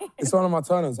one, lying. it's one of my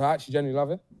turn-ons. I actually genuinely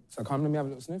love it. So come, let me have a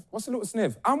little sniff. What's a little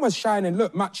sniff? I'm shining,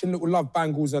 look, matching little love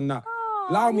bangles and that.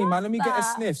 Allow me, man. Let me get a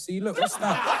sniff. See, look, what's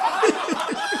that?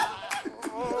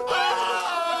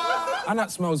 And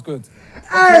that smells good.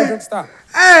 Hey, what's that?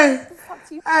 Hey,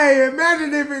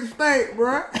 imagine if it stank,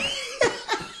 bro.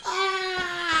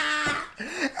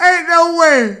 Ain't no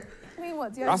way. I mean,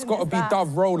 what That's got to be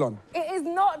Dove Roll-On. It is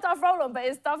not Dove Roll-On, but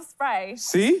it's Dove Spray.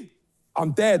 See?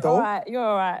 I'm there, though. All right, you're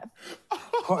all right.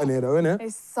 Hot in here, though, innit?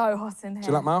 It's so hot in here. Do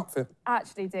you like my outfit? I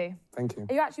actually do. Thank you.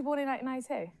 Are you actually born in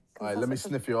 1992? All right, let me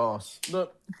sniff your ass.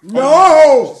 Look.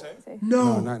 No!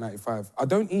 No, 1995. I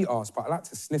don't eat arse, but I like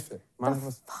to sniff it. Man,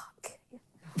 fuck.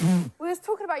 We was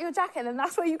talking about your jacket, and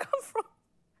that's where you come from.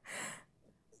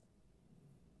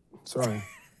 Sorry.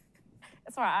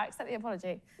 It's all right, I accept the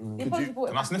apology. The Could apology you, brought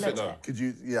it back a little bit. Could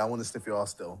you, yeah, I want to sniff your ass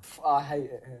still. I hate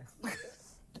it here.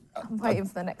 I'm waiting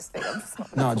for the next thing. I'm just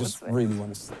not No, I just really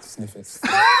want to sniff it.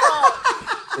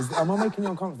 Am I making you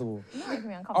uncomfortable? You're making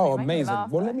me uncomfortable. Oh, You're making me amazing. laugh.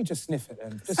 Well, let me just sniff it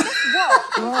then. Just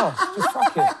What? just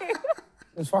fuck it.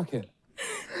 Just fuck it.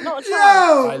 Not a All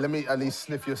chance. right, let me at least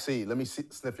sniff your seat. Let me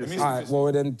sniff your seat. All right, well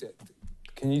then,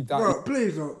 can you... Bro,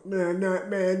 please don't. Man, no,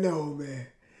 man.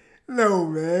 No,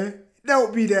 man.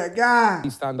 Don't be that guy. Can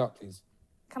you stand up, please?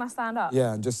 Can I stand up?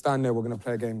 Yeah, and just stand there. We're going to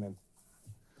play a game then.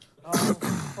 Oh,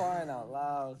 crying out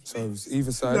loud. So it's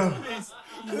either side. No!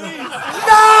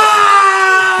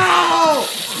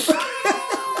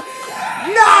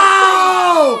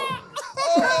 No!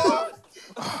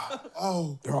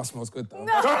 Oh, your ass smells good, though.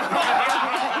 No. Your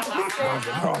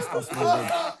ass does smell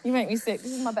good. You make me sick.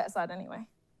 This is my better side anyway.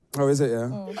 Oh, is it, yeah?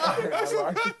 That's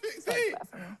a perfect seat.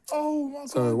 Oh, my God.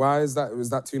 So why is that? Was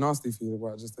that too nasty for you,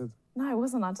 what I just did? No, it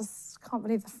wasn't. I just can't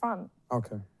believe the front.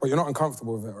 Okay. But you're not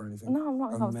uncomfortable with it or anything? No, I'm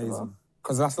not uncomfortable. Amazing.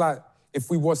 Because that's like, if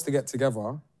we was to get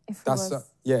together, If we that's... was.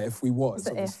 Yeah, if we was, It's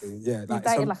a if. obviously. Yeah, You've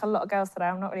dated like a lot of girls today.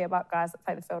 I'm not really about guys that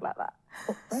play the field like that.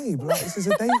 But babe, like, this is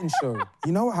a dating show.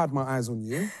 You know I had my eyes on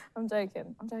you. I'm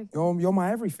joking. I'm joking. You're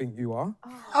my everything, you are.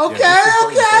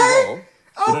 Okay.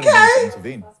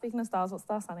 Speaking of stars, what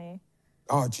star sign are you?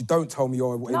 Oh, don't tell me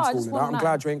you're into I all just of that. wanna I'm know.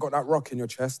 glad you ain't got that rock in your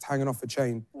chest hanging off a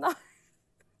chain. No.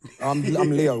 I'm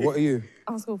Leo. What are you?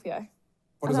 I'm a Scorpio.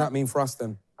 What does that mean for us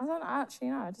then? I don't actually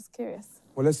know. I'm just curious.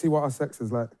 Well, let's see what our sex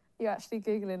is like. You're actually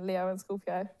Googling Leo and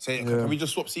Scorpio. So can we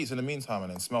just swap seats in the meantime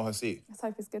and then smell her seat? Let's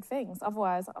hope it's good things.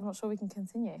 Otherwise, I'm not sure we can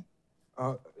continue.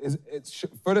 For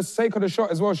the sake of the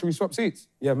shot as well, should we swap seats?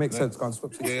 Yeah, makes sense. Go on,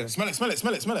 swap seats. Yeah, smell it.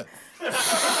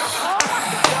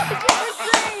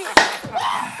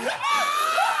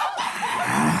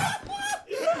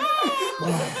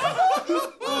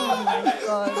 Oh my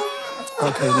God.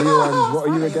 Okay, Leo, and what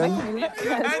are you again?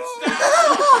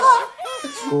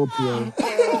 Scorpio.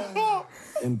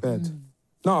 In bed.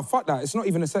 No, fuck that. It's not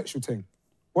even a sexual thing.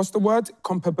 What's the word?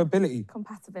 Compatibility.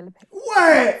 Compatibility.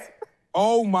 What?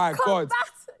 Oh my God.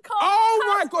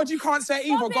 Oh my God, you can't say it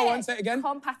either. Go on, say it again.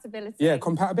 Compatibility. Yeah,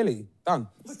 compatibility. Done.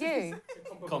 It's you.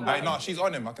 Hey, no, she's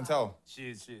on him, I can tell.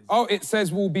 She is. Oh, it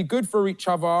says we'll be good for each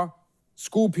other.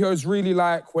 Scorpios really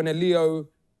like when a Leo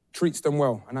treats them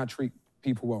well, and I treat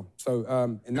people well.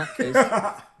 So in that case...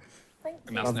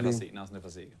 Now sniff a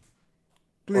seat.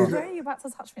 Where are you about to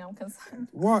touch me? I'm concerned.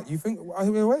 What? You think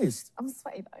I'm a waste? I'm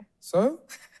sweaty though. So?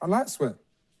 I like sweat.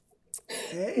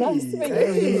 Hey, Nice to meet you.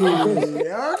 Okay.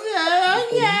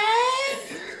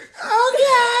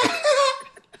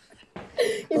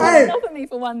 You've been enough of me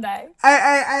for one day.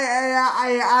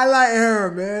 I like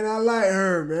her, man. I like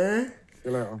her, man. See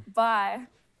you later. Bye.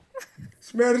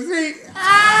 Smell the seat.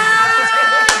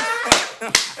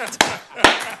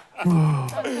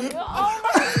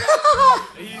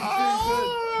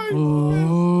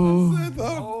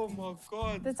 Oh my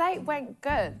God. The date went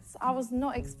good. I was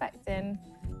not expecting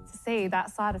to see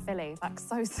that side of Philly, like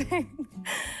so soon.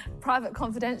 Private,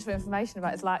 confidential information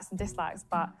about his likes and dislikes,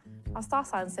 but our star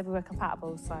signs said we were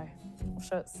compatible, so I'm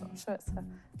sure it's a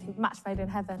match made in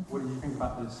heaven. What do you think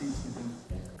about the seats?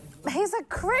 He's a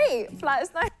creep. Like,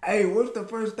 it's no. Hey, what's the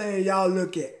first thing y'all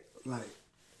look at?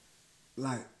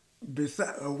 When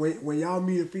y'all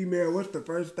meet a female, what's the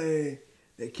first thing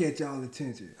that catch y'all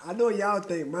attention? I know y'all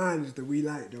think mine is that we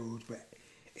like those, but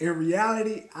in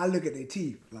reality, I look at their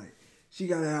teeth. Like, she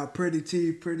gotta have pretty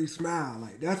teeth, pretty smile.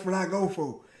 Like, that's what I go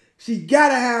for. She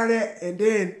gotta have that, and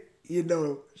then, you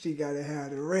know, she gotta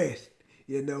have the rest,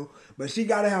 you know. But she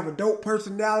gotta have a dope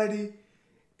personality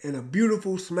and a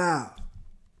beautiful smile.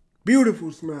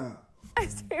 Beautiful smile. I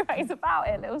see what he's about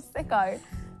it, little sicko.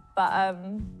 But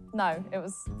no, it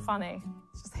was funny.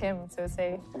 It's just him to a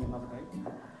T.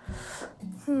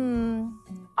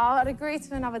 I'd agree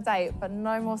to another date, but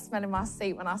no more smelling my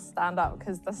seat when I stand up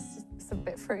because that's just a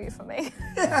bit fruity for me.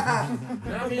 I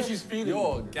think she's feeling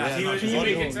you. She was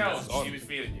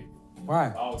feeling you. Why?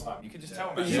 The whole time. You can just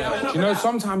tell, man. You know,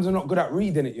 sometimes I'm not good at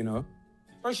reading it, you know?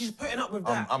 Bro, she's putting up with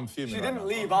that. I'm fuming. She right didn't now.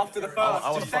 leave after the first. I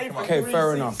wanna She fuck stayed him for up. Okay, 3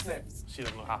 fair scene enough. snips. She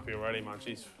doesn't look happy already, man.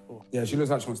 She's... Yeah, she looks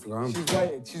like she wants to go home.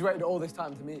 She's waited all this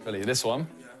time to meet. Philly, this one.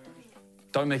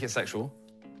 Don't make it sexual.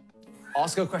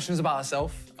 Ask her questions about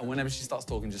herself, and whenever she starts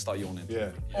talking, just start yawning.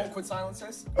 Yeah. Awkward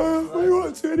silences. What do you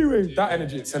want to anyway? That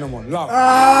energy at Cinnamon. Love.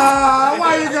 Ah,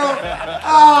 why you go?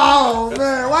 Oh,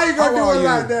 man. Why you gonna How do are it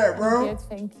like you? that, bro? Good,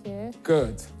 thank you.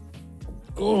 Good.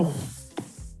 Oh.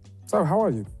 So, how are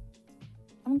you?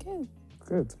 I'm good.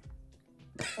 Good.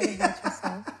 What about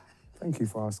yourself? Thank you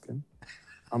for asking.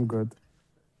 I'm good.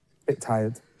 Bit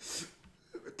tired.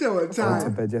 Tell her I went to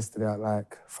time. bed yesterday at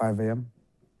like 5 a.m.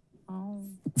 Oh.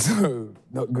 So,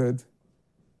 not good.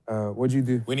 What'd you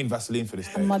do? We need Vaseline for this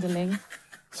day. I'm modelling.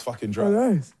 It's fucking dry.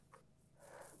 nice.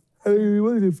 How are you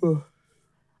modeling for?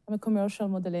 I'm a commercial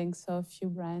modelling, so a few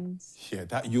brands. Yeah,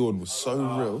 that yawn was so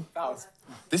real.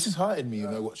 This is hurting me, you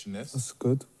know, watching this. That's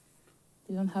good.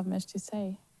 You don't have much to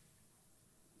say.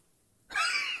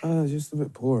 It's just a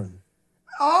bit boring.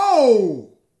 Oh!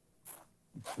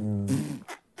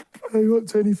 Hey, you up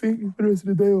to anything for the rest of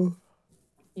the day or?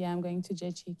 Yeah, I'm going to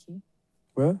J Cheeky.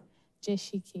 Where? J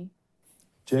Cheeky.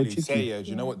 J Please say, yeah, do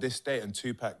you know what this state and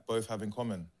Tupac both have in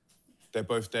common? They're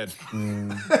both dead.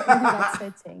 Maybe that's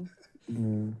setting.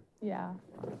 Yeah.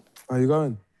 Are you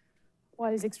going?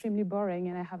 Well, it's extremely boring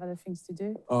and I have other things to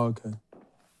do. Oh, okay.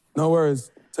 No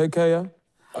worries. Take care, yeah?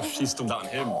 Oh, she's still down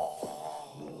him.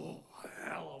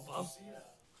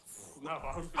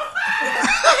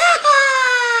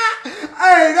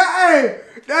 Hey,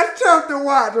 that's tough to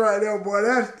watch right there, boy.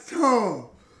 That's tough.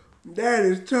 That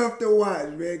is tough to watch,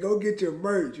 man. Go get your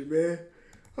merch, man.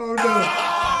 Hold on.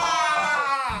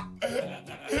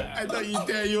 I thought you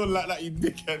dare yawn like that, you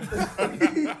dickhead.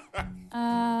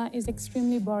 He's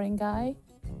extremely boring guy.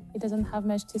 He doesn't have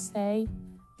much to say.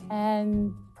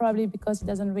 And probably because he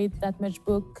doesn't read that much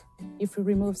book, if we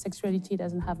remove sexuality, he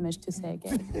doesn't have much to say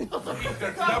again.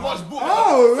 That much book.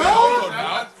 Oh,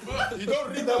 Lord. You don't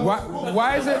read that much book.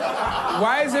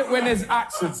 Why is it when there's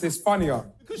accents, it's funnier?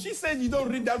 Because she said you don't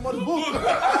read that much book.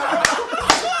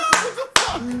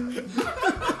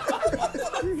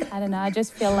 I don't know, I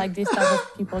just feel like this type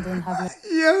of people don't have much.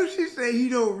 Yo, she said he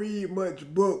don't read much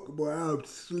book, boy. I'm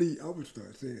asleep. I'm gonna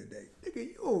start saying that. Nigga,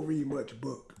 you don't read much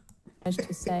book. Much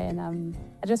to say, and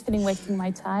I just feeling wasting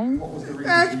my time.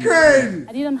 That's crazy.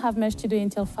 I didn't have much to do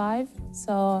until 5,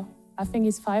 so I think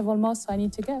it's 5 almost, so I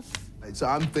need to go. So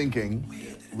I'm thinking,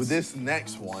 with this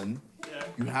next one,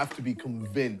 you have to be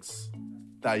convinced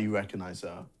that you recognize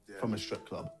her from a strip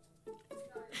club.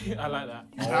 I like that.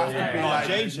 You have to be like,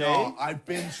 JJ. no, I've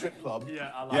been strip club.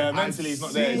 Yeah, I like Yeah, mentally he's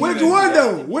not there. Which one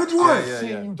though? Which one? I've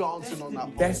seen you dancing on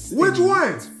that pole. Which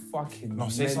one? Fucking No,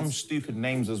 say some stupid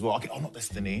names as well. Okay, oh, not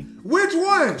Destiny. Which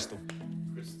one?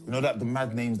 You know that the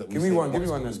mad names that we Give me say? one, give me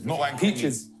one. Not like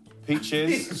Peaches.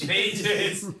 Peaches.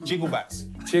 Peaches. Jigglebats.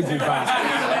 Jigglebats.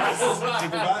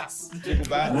 Jigglebats.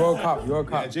 Jigglebats. World Cup, World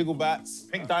Yeah, Cup.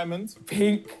 Jigglebats. Pink Diamond.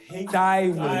 Pink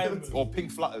Diamond. Or Pink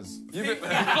Flutters. Why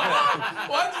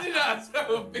did you do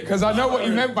that? Because I know what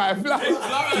you meant by a flat.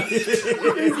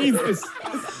 Jesus.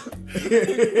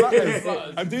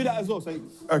 And do that as well. So,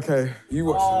 Okay, you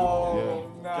watch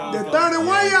The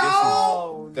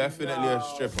 31-year-old? definitely a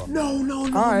stripper. No,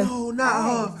 Alright. no, not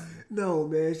her. No,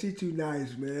 man, she too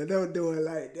nice, man. Don't do it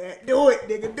like that. Do it,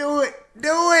 nigga, do it.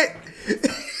 Do it.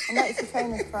 I noticed the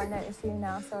trainers before I noticed you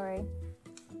now, sorry.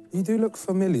 You do look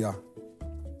familiar.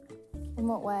 In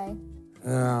what way?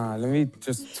 Let me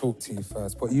just talk to you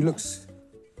first. But you look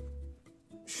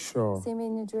sure. See me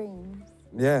in your dreams.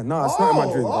 Yeah, no, it's not in my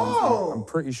dream. Oh. I'm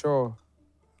pretty sure.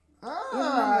 You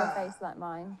remember a face like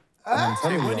mine. I'm It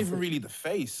telling you, wasn't I even really the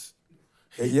face.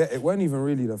 Yeah, it wasn't even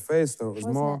really the face though. It was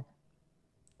Wasn't more. it?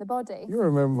 The body? You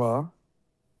remember?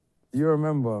 You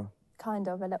remember? Kind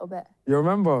of, a little bit. You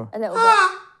remember? A little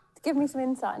bit. Give me some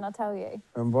insight and I'll tell you.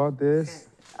 Remember this?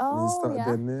 And then Oh, started yeah.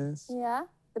 doing this. Yeah.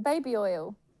 The baby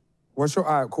oil. What's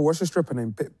your cool? What's your stripper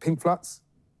name? Pink Flats?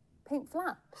 Pink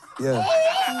flaps. Yeah.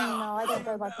 No, I don't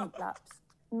go by pink flaps.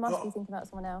 You must be thinking about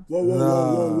someone else. Whoa, whoa,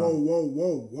 whoa, whoa,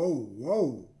 whoa,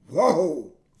 whoa, whoa,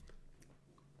 whoa.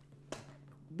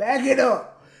 Back it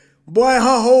up. Boy,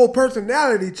 her whole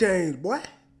personality changed, boy.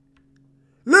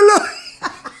 Look.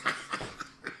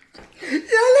 Yo,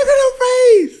 look at her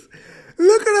face.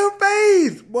 Look at her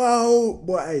face.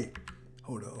 Boy, hey.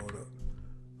 Hold up.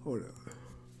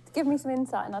 Give me some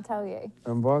insight and I'll tell you.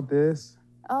 Remember this?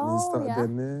 And then Oh, started yeah.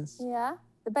 doing this. Yeah.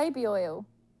 The baby oil.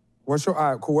 What's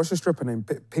your cool? What's your stripper name?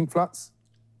 Pink Flats?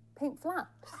 Pink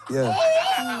flaps. Yeah.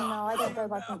 No, I don't go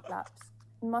by pink flaps.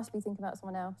 You must be thinking about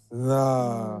someone else.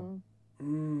 Nah.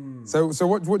 So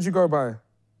what'd you go by?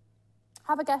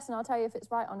 Have a guess and I'll tell you if it's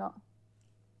right or not.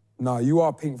 Nah, you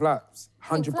are Pink Flaps,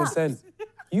 Pink 100%.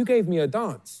 You gave me a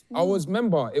dance.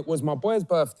 Remember, it was my boy's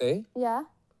birthday. Yeah.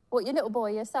 What, your little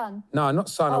boy, your son? Nah, not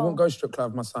son. I won't go strip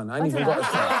club with my son. I ain't even got a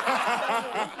son.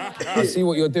 I see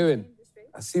what you're doing.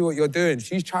 I see what you're doing.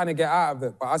 She's trying to get out of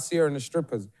it, but I see her in the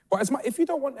strippers. But if you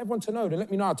don't want everyone to know, then let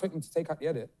me know. I'll take them to take out the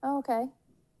edit. Oh, okay.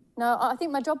 No, I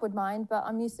think my job would mind, but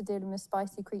I'm used to dealing with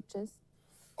spicy creatures.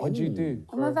 What do you do?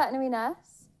 I'm a veterinary nurse.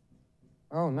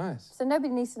 Oh, nice. So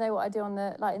nobody needs to know what I do on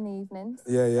the in the evenings.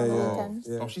 Yeah. Weekends.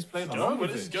 Yeah. Oh, she's playing along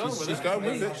with it. She's going with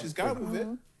it. She's going with it.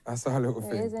 That's our little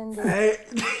thing. It is indeed.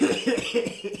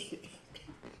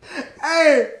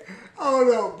 Hey,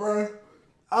 hold up, bro.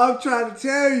 I'm trying to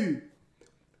tell you.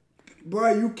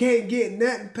 Bro, you can't get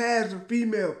nothing past a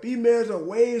female. Females are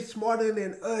way smarter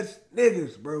than us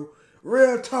niggas, bro.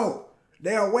 Real talk.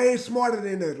 They are way smarter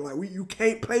than us. Like, you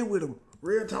can't play with them.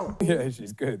 Real talk. Yeah,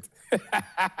 she's good.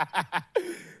 Are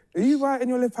you writing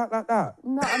your lip out like that?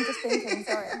 No, I'm just thinking,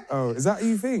 sorry. Oh, is that what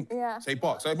you think? Yeah. Say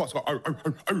box. Say box. There's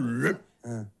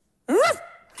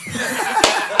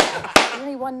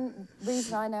only one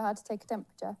reason I know how to take a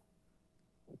temperature.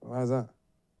 Why is that?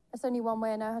 There's only one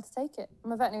way I know how to take it.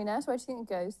 I'm a veterinary nurse. Where do you think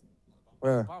it goes?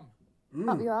 Where? Up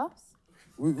your ass.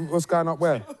 What's going up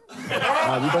where? No,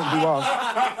 we don't do ass.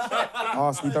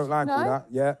 Ass, we don't like all that.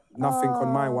 Yeah, nothing on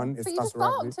my one. If But you that's just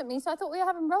right. barked at me, so I thought we were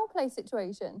having role play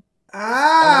situation.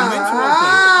 Are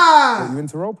you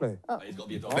into role play? He's got to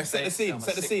be a dog. Let's set the scene.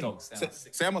 Set the scene.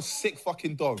 Say I'm a sick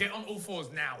fucking dog. Get on all fours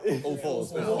now. All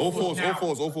fours. All fours. All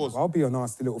fours. All fours. I'll be a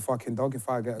nasty little fucking dog if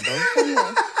I get a go.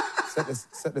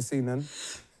 Set the scene then.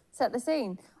 Set the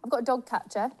scene. I've got a dog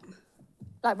catcher,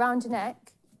 like round your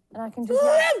neck, and I can just.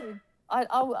 I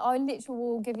literally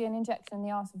will give you an injection in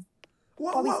the arse of.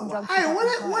 Probably some drugs. Hey, what?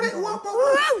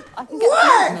 I can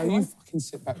get. No, you fucking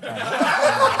sit back down.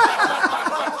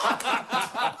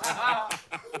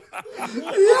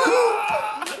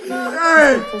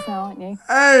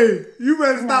 Hey, you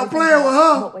better stop playing with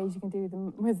her. What ways you can do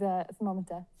them with a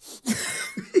thermometer?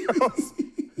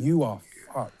 You are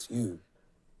fucked, you.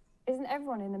 Isn't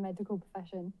everyone in the medical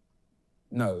profession?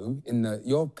 No,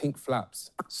 you're Pink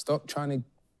Flaps. Stop trying to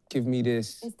give me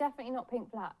this. It's definitely not Pink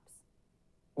Flaps.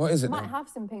 What is it It might then? have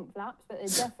some pink flaps, but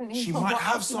it's definitely She not. might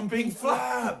have some pink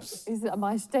flaps.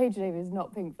 My stage name is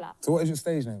not Pink Flaps. So what is your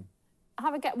stage name?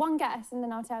 One guess and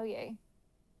then I'll tell you.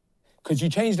 Because you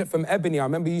changed it from Ebony. I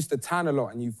remember you used to tan a lot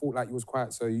and you thought like you was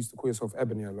quiet, so you used to call yourself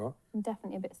Ebony a lot. I'm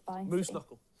definitely a bit spicy. Moose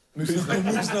knuckle. Moose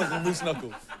knuckle. Moose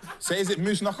knuckle. Say, is it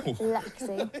moose knuckle?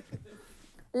 Lexi.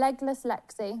 Legless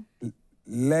Lexi.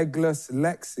 Legless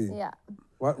Lexi? Yeah.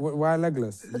 Why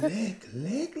legless?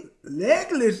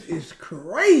 Legless is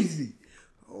crazy.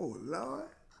 Oh, Lord.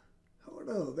 Hold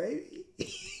on, baby.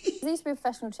 These used to be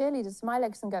professional cheerleaders, so my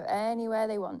legs can go anywhere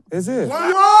they want. Is it? Whoa!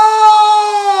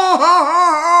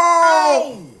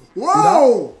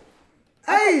 Whoa!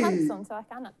 I've Hey! got pants on, so I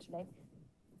can actually.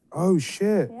 Oh,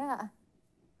 shit. Yeah.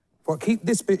 But keep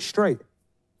this bit straight.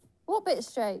 What bit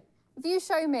straight? If you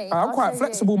show me, I'm I'll quite show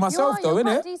flexible you. myself, though, you're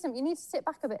innit? quite decent. You need to sit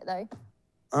back a bit, though.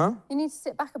 Huh? You need to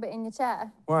sit back a bit in your chair.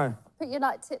 Why? Put your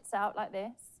tits out like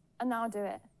this, and now do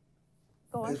it.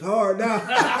 Go on. It's hard now.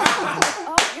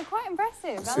 Oh, you're quite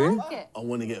impressive. See? I like it. I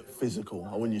want to get physical.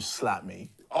 I want you to slap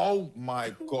me. Oh my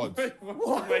God. Wait.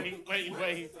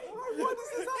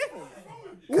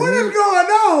 What is going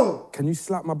on? Can you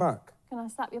slap my back? Can I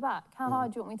slap your back? How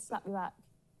hard do you want me to slap your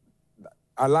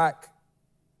back?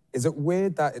 Is it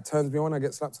weird that it turns me on, I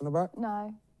get slapped on the back?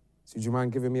 No. So do you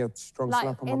mind giving me a strong Like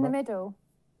slap on my in the back? middle,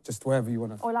 Just wherever you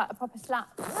want to. or like a proper slap.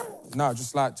 No,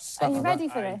 just Are slap you my ready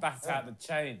back. for this? Back out the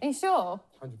chain. Are you sure?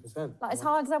 100%. Like as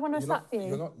hard as I want to slap You're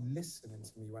you. not listening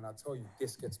to me when I tell you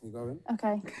this gets me going.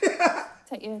 Okay.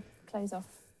 Take your clothes off.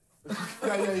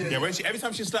 Yeah, when every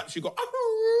time she slaps, you go.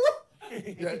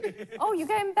 Oh, you're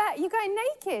going back. You're going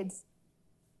naked.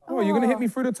 Oh, you're going to hit me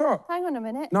through the top? Hang on a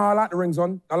minute. No, I like the rings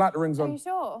on. Are you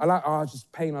sure?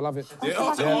 Just pain, I love it. Pain,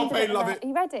 love it. Are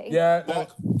you ready? Yeah.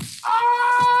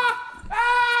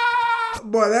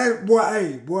 Boy, hey,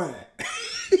 boy.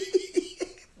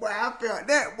 Boy, I felt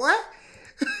that, boy.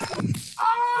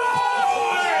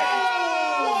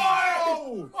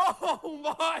 Oh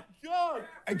my God!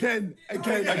 Again.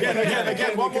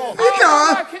 One more.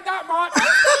 I like it that much. Yeah,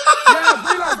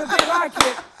 I realised I didn't like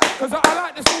it. Because I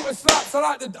like the sort of slaps.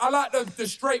 I like the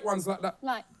straight ones like that.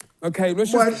 Like. Okay,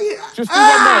 let's just do one more.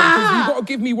 Because you've got to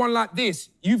give me one like this.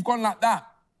 You've gone like that.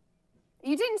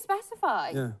 You didn't specify.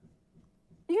 Yeah.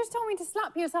 You just told me to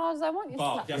slap you as hard as I want you to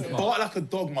slap you. Bark like a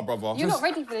dog, my brother. You're not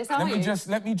ready for this, are Let you? me just.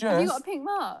 Have you got a pink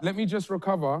mark? Let me just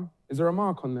recover. Is there a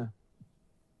mark on there?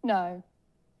 No.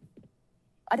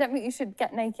 I don't think you should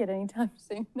get naked anytime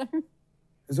soon, no.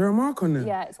 Is there a mark on there?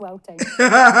 Yeah, it's welting.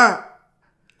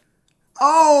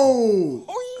 Oh!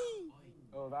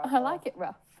 I like it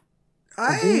rough.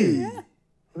 Hey! Yeah. Well,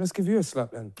 let's give you a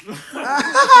slap then. Go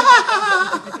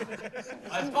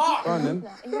on then.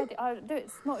 Are you ready? I'll do it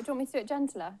smart. Do you want me to do it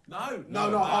gentler? No,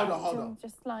 hold on.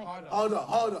 Just like... Hold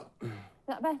on. Is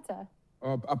that better?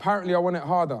 Apparently I want it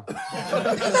harder. You want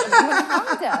it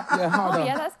harder? Yeah, harder. Oh,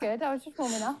 yeah, that's good. I was just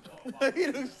warming up.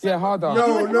 Yeah, harder. You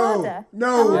want it harder?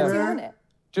 How hard do you want it?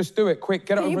 Just do it, quick.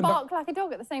 Get it Can over you the... bark like a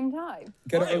dog at the same time?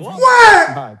 Get it over...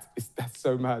 What? Mad. That's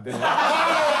so mad, isn't it?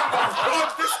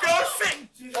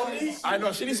 I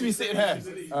know, she needs to be sitting here.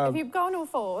 If you go on all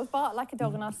fours, bark like a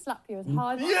dog and I'll slap you as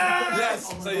hard as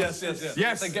Yes! Say yes.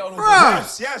 Yes, they get on all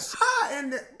Bruh, Yes.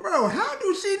 Bro, how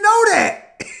do she know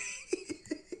that?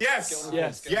 Yes.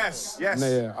 No,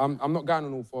 yeah, I'm not going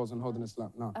on all fours and holding a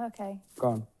slap, no. Okay. Go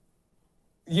on.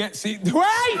 Yeah, see,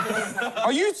 wait!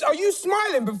 Are you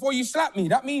smiling before you slap me?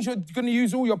 That means you're going to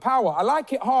use all your power. I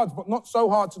like it hard, but not so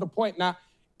hard to the point that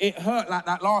it hurt like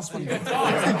that last one. You've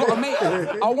got to make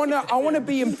it. I wanna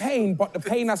be in pain, but the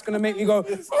pain that's going to make me go...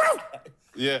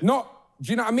 Yeah. Not,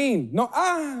 do you know what I mean? Not,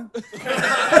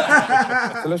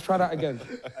 So let's try that again.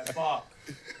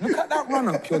 Look at that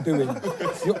run-up you're doing.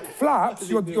 Your flaps,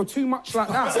 you're too much like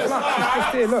that. Flaps,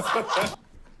 just here, look.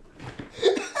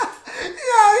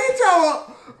 Yo,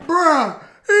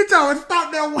 he told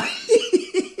stop that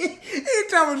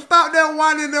stop that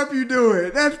winding up you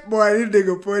doing. That's, boy, this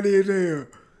nigga funny as hell.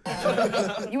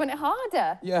 You want it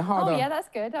harder? Yeah, harder. Oh, yeah, that's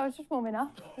good. I was just warming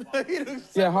up.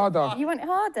 Yeah, harder. You want it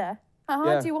harder? How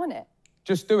hard do you want it?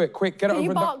 Just do it, quick. Get it Can over you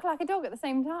the... bark like a dog at the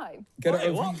same time? Get it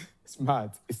over... It's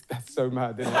mad. That's so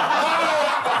mad, isn't it?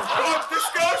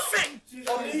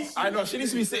 I know, she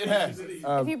needs to be sitting here.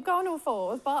 If you go on all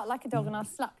fours, bark like a dog and I'll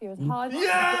slap you as hard as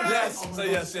Yes!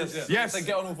 Say yes. Yes. They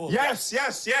get on all fours. Yes.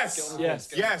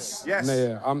 No,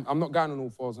 yeah, I'm not going on all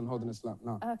fours and holding a slap,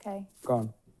 no. Okay. Go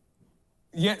on.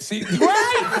 Yeah, see,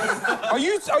 wait! Are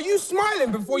you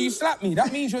smiling before you slap me?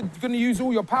 That means you're going to use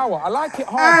all your power. I like it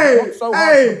hard, but not so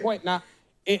hard to the point that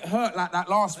it hurt like that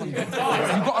last one. You've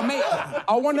got to make...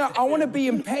 I wanna be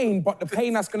in pain, but the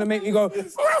pain that's going to make me go...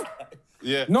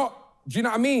 Yeah. Not... Do you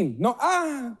know what I mean? Not,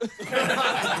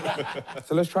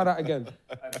 So let's try that again.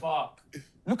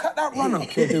 Look at that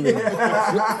run-up you're doing. Your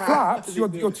flaps,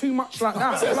 you're too much like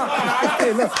that. Flaps,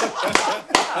 here, look.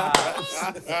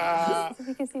 If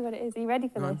you can see what it is. Are you ready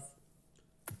for this?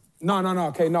 No,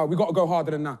 okay, no, we got to go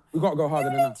harder than that. We got to go harder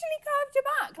than that. You literally curved your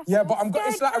back. Like Yeah, but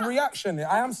it's like a reaction.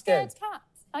 I am scared. Scared cat.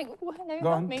 Like, oh, hello, Go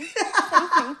help on. me.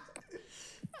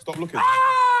 Stop looking.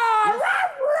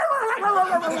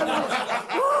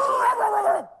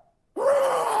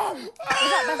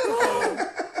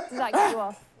 Does that get you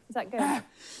off? Is that good?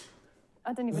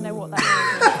 I don't even know what that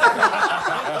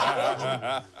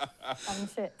is. I'm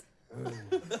shit.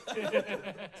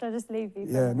 Should I just leave you?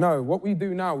 Yeah, no, what we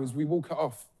do now is we walk it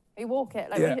off. We walk it?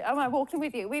 Like, Yeah. am I walking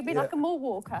with you? We'd be like a mall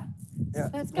walker. Yeah.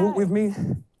 Let's go. Walk with me.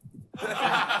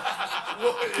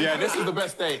 Yeah, this is the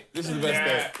best date. This is the best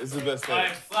date. This is the best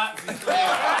date.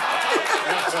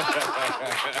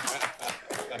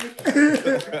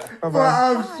 Well,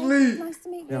 I'm asleep. Nice to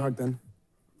meet you. Yeah, hug then.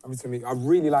 Nice to meet you. I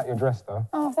really like your dress, though.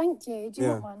 Oh, thank you. Do you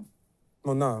Yeah. want one?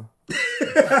 Well, no.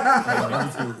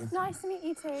 Nice to meet you. Nice to meet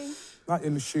you too. Like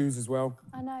your shoes as well.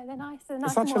 I know, they're nice. They're You're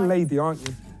nice such and a white. lady, aren't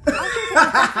you? I think it's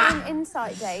definitely an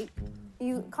insight date.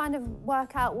 You kind of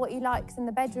work out what he likes in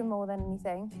the bedroom more than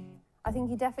anything. I think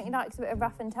he definitely likes a bit of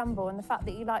rough and tumble, and the fact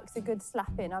that he likes a good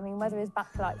slapping. I mean, whether his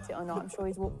back likes it or not, I'm sure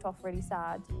he's walked off really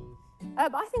sad.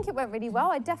 But I think it went really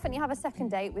well. I'd definitely have a second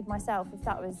date with myself if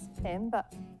that was him,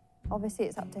 but obviously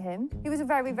it's up to him. He was a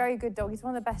very, very good dog. He's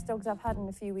one of the best dogs I've had in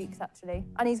a few weeks, actually.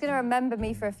 And he's going to remember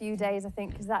me for a few days, I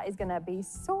think, because that is going to be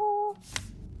sore.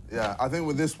 Yeah, I think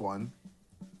with this one,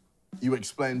 you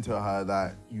explained to her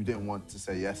that you didn't want to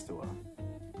say yes to her.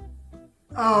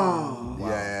 Oh.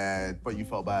 Yeah, but you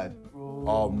felt bad.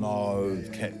 Oh, no.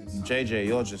 JJ,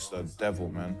 you're just a devil,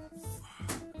 man.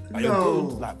 Like, No. You're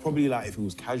good, like, probably like if it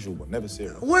was casual, but never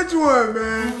serious. Which one,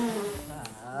 man?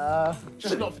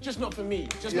 Just not for me.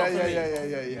 Just Yeah, not for me.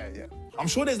 yeah. I'm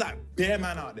sure there's like bear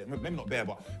man out there. Maybe not bear,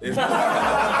 but yeah.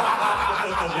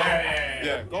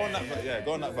 Go on that vibe. Yeah,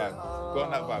 go on that vibe. Go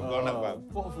on that vibe. Go on that vibe.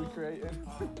 What have we created?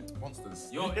 Monsters.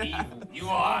 You're evil. You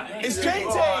are. It's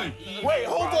JJ. Wait,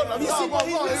 hold on. Have you seen what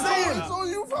he's been saying? It's all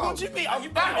you, fam. What do you mean?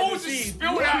 That all just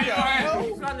spilled out your head.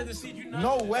 He's planted the seed, you know.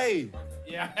 No way.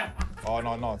 Yeah. Oh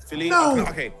no. Philly. No.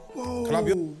 Okay. Whoa, Can I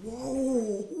be?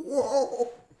 whoa.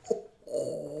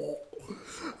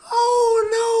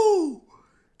 Oh,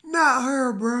 no. Not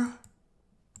her, bruh.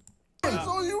 It's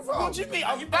all you, fam. What do you mean?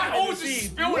 That all just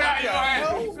spilled out of your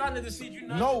head. You planted the seed, you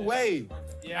know. No way.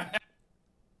 Yeah.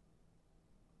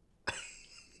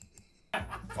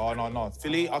 Oh, no.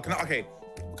 Philly,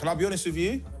 can I be honest with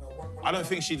you? I don't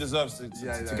think she deserves to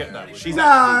get that. She's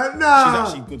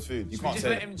actually good food. You can't say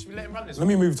that. Should we let him run this? Let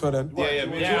me move to her then.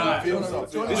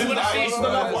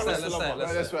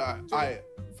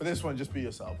 For this one, just be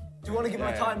yourself. Do you want to give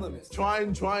my time limits? Try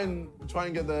and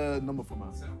get the number from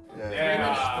her.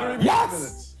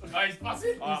 Yes! Oh, he's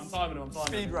passing. I'm timing him.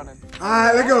 Speed running. All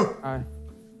right, let's go. All right.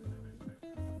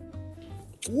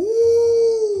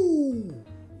 Ooh.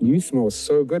 You smell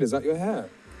so good. Is that your hair?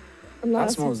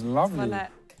 That smells lovely.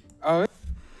 Oh.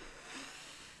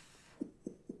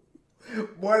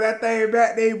 Boy, that thing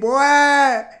back there, boy.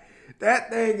 That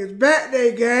thing is back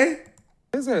there, gang.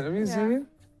 Is it? Let me see.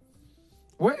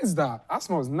 What is that? That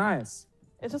smells nice.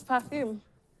 It's just perfume.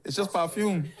 It's just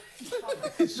perfume.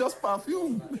 It's just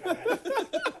perfume.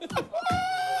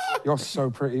 You're so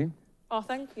pretty. Oh,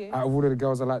 thank you. Out of all of the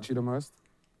girls, I liked you the most.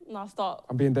 No, stop.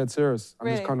 I'm being dead serious. I'm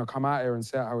just Really? going to come out here and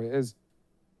say it how it is.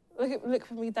 Look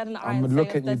for me dead in the eye. I'm and say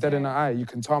looking it's you dead in the serious. eye. You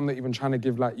can tell I'm not even trying to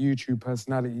give like YouTube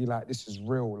personality. Like this is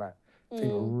real. Like I think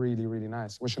you're really, really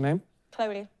nice. What's your name?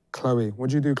 Chloe. Chloe.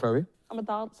 What do you do, Chloe? I'm a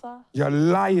dancer. You're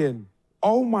lying.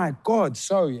 Oh my God.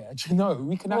 So yeah, do you know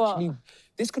we can What? actually?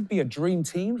 This could be a dream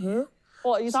team here.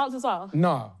 What, you dance as well?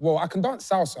 No. Well, I can dance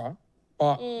salsa,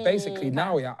 but basically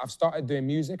now I've started doing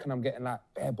music and I'm getting like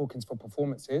bare bookings for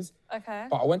performances. Okay.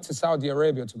 But I went to Saudi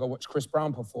Arabia to go watch Chris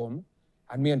Brown perform.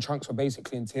 And me and Trunks were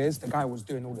basically in tears. The guy was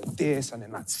doing all of this and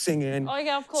then like singing. Oh,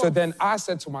 yeah, of course. So then I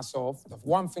said to myself, the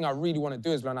one thing I really want to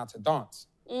do is learn how to dance.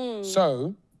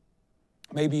 So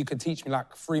maybe you could teach me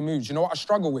like 3 moves. You know what I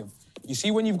struggle with? You see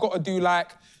when you've got to do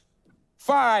like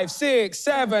 5, 6,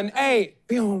 7, 8,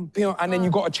 boom, boom, and then you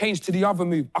got to change to the other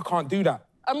move. I can't do that.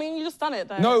 I mean, you just done it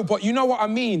though. No, but you know what I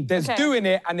mean? There's Okay. doing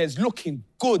it and there's looking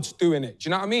good doing it. Do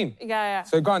you know what I mean? Yeah.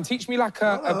 So go on, teach me like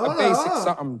a basic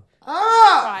something.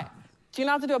 Right. Do you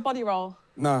know how to do a body roll?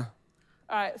 Nah.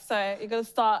 All right, so you're gonna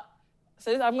start.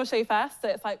 So I'm gonna show you first. So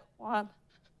it's like 1.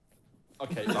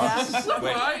 Okay. Yeah.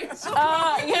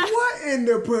 Yeah. What in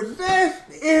the possession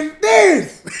is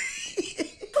this?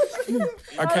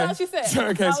 Okay. That's just it.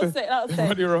 Okay, That so was it, that was it.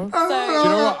 body roll. So- Do you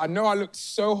know what? I know I look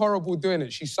so horrible doing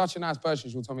it. She's such a nice person.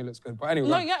 She'll tell me it looks good. But anyway.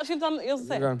 No, you actually done. You're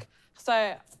sick. go. So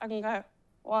I can go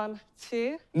 1,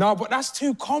 2. No, but that's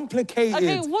too complicated.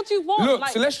 Okay, what do you want? Look,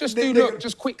 Like- so let's just do, look,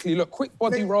 just quickly, look, quick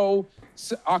body roll.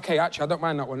 Okay, actually, I don't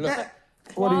mind that one. Look,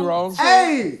 body 1, roll. 2,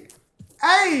 Hey!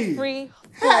 Hey! 3,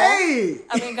 4. Hey!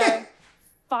 And then go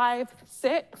 5,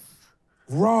 6.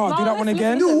 Raw, do that one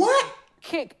again. Do what?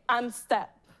 Kick and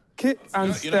step. Kick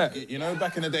and step. You know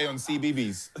back in the day on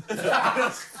CBBS,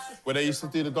 where they used to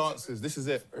do the dances, this is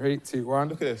it. 3, 2, 1.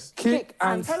 Look at this. Kick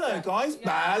and step. Hello, guys.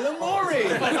 Balamori.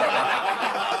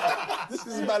 This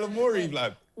is Balamori,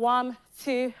 lad. 1,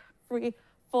 2, 3,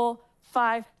 4,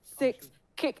 5, 6.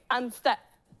 Kick and step.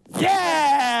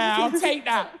 Yeah, I'll take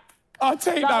that. I'll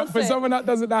take That that was for sick. someone that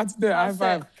doesn't know how to do it. High That's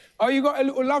five. sick. Oh, you got a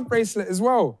little love bracelet as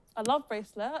well. A love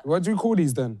bracelet. What do you call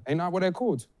these then? Ain't that what they're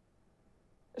called?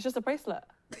 It's just a bracelet.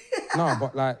 No,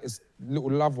 but like it's little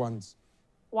love ones.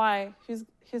 Why? Who's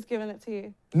giving it to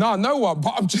you? No, no one.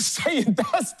 But I'm just saying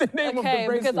that's the name of the Okay,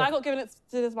 bracelet. because I got given it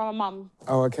to this by my mum.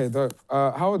 Oh, okay, dope.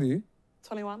 How old are you?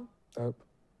 21. Dope.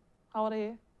 How old are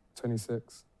you?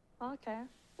 26. Oh, okay.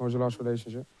 What was your last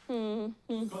relationship?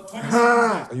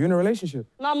 Ah. Are you in a relationship?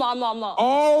 No, I'm not.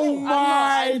 Oh I'm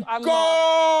my not. I'm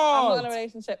God! not in a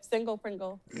relationship. Single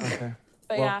Pringle. Okay.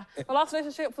 But Well, yeah, my last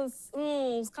relationship was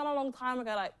kind of a long time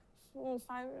ago, like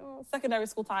secondary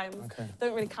school times. Okay.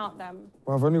 Don't really count them.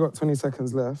 Well, I've only got 20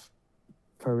 seconds left.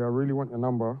 Chloe, I really want your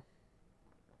number.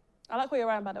 I like what you're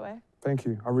wearing, by the way. Thank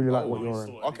you. I really like what you're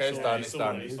wearing. Okay, it's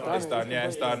done. Yeah,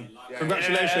 it's done.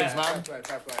 Congratulations, man.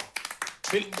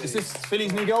 Is this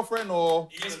Philly's new girlfriend or?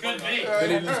 It's good, mate.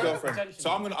 Philly's new girlfriend. So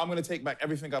I'm gonna take back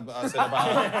everything I said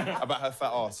about her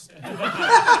fat ass.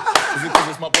 Because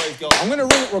it's my boy's girl. I'm gonna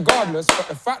ring it regardless, but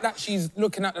the fact that she's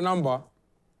looking at the number.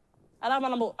 I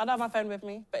don't have my phone with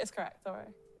me, but it's correct. Don't worry.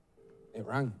 It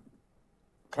rang.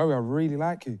 Chloe, I really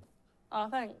like you. Oh,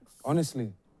 thanks.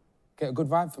 Honestly. Get a good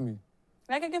vibe from you.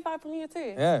 I get a good vibe from you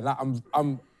too. Yeah, like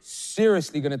I'm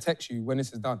seriously gonna text you when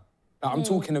this is done. Like I'm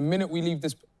talking the minute we leave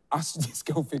this. This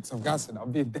girl thinks I'm gassing.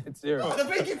 I'm being dead serious. The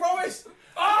pinky promise.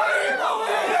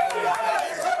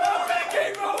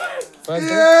 Thursday?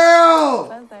 Yeah!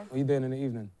 Thursday. What are you doing in the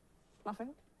evening? Nothing.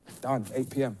 Done. 8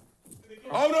 p.m.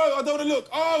 Oh no, I don't want to look.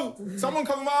 Oh, someone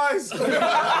cover my eyes.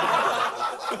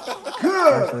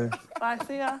 Okay. Bye.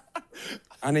 See ya.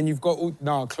 And then you've got all...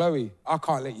 No, Chloe, I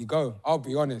can't let you go. I'll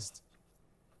be honest.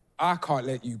 I can't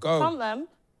let you go. Come then.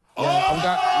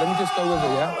 Yeah, let me just go with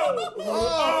it, yeah?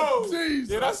 Oh, jeez.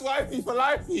 Yeah, that's wifey for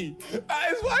lifey.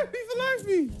 That is wifey for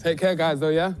lifey. Take care, guys, though,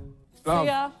 yeah? Love. See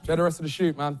ya. Enjoy the rest of the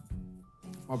shoot, man.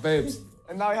 My babes.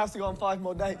 And now he has to go on 5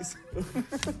 more dates.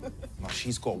 No,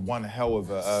 she's got one hell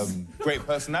of a great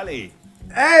personality.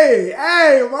 Hey,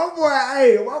 my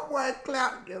boy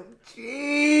clapped them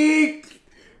cheeks.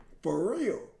 For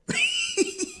real.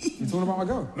 You talking about my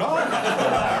girl? No.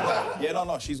 Yeah,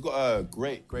 no. She's got a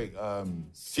great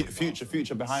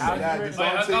future behind her.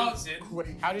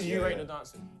 How did you rate the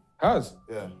dancing? Hers?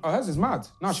 Yeah. Oh, hers is mad.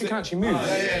 No, she can actually move.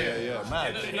 Yeah,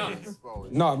 mad.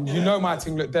 No, you know my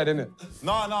thing looked dead, innit?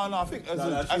 No. I think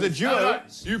as a duo,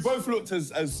 you both looked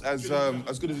as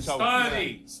good as each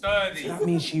other. Sturdy. That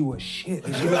means she was shit.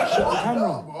 Did she look shit on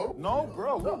camera? No,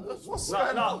 bro. What's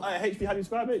that? No. HP, how do you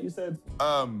describe it? You said.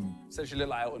 Said she looked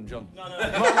like Elton John.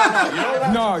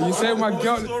 No, you said my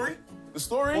girl. The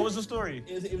story? What was the story?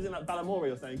 It was in like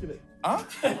Balamori or something, could it? Huh?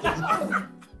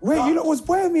 Wait, you lot was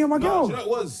boying me and my girl. Do you know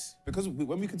what it was? Because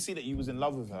when we could see that you was in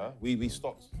love with her, we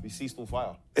stopped. We ceased all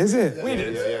fire. Is it? We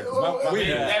did. Yeah. We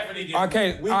definitely did.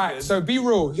 Okay, all right, so be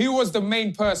real. Who was the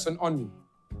main person on you?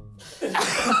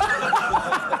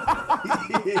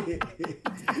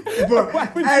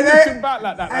 Why would you looking back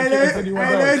like that? Like it was anyone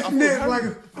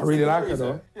else? I really like her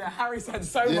though. Yeah, Harry's had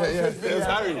so much. It was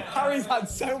Harry. Harry's had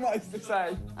so much to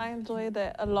say. I enjoyed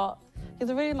it a lot. He's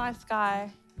a really nice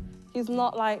guy. He's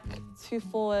not like too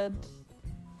forward.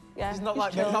 Yeah, He's not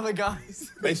like the other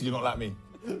guys. Basically, you're not like me.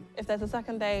 If there's a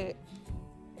second date,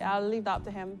 yeah, I'll leave that up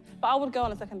to him. But I would go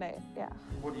on a second date, yeah.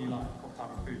 What do you like? What type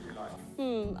of food do you like?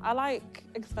 I like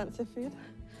expensive food.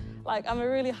 Like, I'm a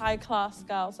really high-class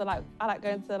girl, so like I like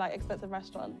going to like expensive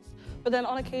restaurants. But then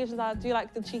on occasions, I do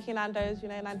like the cheeky Nando's, you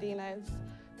know, Nandinos.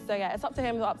 So yeah, it's up to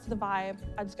him, it's up to the vibe.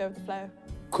 I just go with the flow.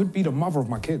 Could be the mother of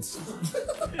my kids.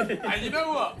 And you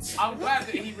know what? I'm glad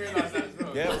that he realised that as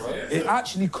well. Yeah, bro. It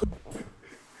actually could.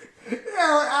 Hey,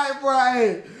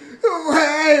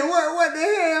 what the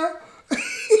hell?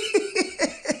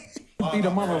 Be the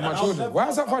mother of my children. Why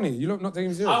is that funny? You look not taking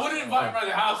me serious. I wouldn't invite him around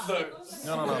the house though.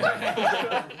 No.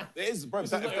 It is, bro. If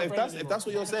that's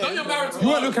what you're saying. You're married to You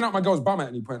weren't looking at my girl's bum at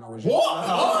any point, was you?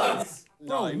 What?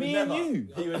 Bro, me and you.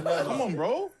 Come on,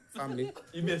 bro. Family.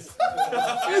 You missed.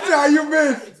 That's how you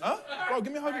missed. Huh? Bro,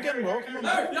 give me a hug again, bro. Come on.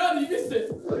 No, you missed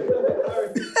it.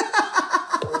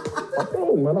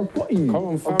 Oh, man, I've got you. Come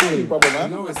on, family. Brother,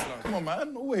 man. No, it's love. Come on,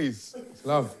 man. Always. It's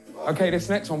love. Okay, this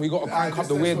next one, we got to crank up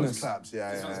the weirdness. Claps.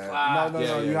 Yeah. No.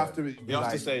 Yeah. You have to be. You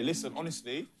have to say, listen,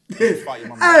 honestly, fight your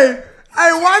mum. Hey,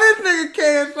 why this nigga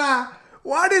KSI?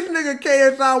 Why this nigga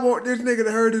KSI want this nigga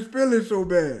to hurt his feelings so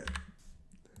bad?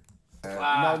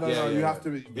 No. You have to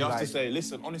be. You have to say,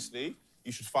 listen, honestly,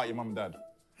 you should fight your mum and dad.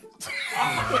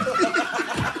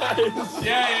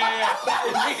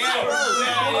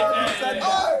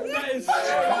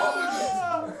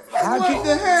 What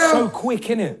the hell? So quick,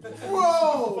 innit?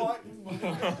 Whoa!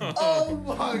 Oh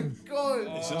my God!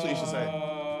 That's what you should say.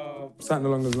 Something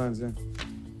along those lines, yeah.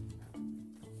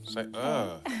 Say,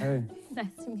 Hey.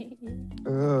 Nice to meet you.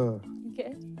 Ugh. You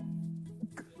good?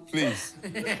 Please.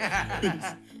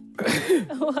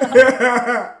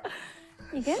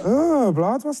 You good? Oh,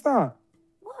 blood, what's that?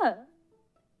 What?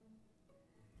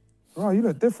 Oh, you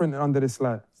look different under this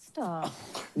light. Stop.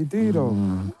 You do,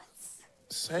 though.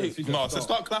 Say,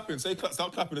 start clapping.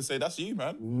 Start clapping and say, that's you,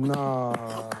 man.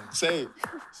 Nah. Say,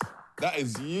 that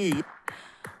is you.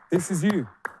 This is you.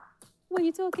 What are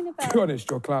you talking about? Be honest,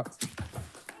 you're clapped.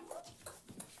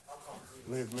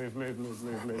 Move.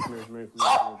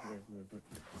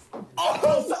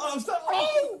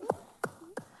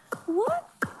 What?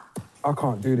 I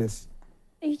can't do this.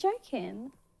 Are you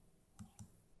joking?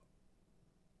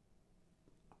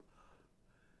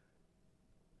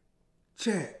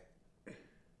 Chat.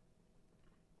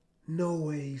 No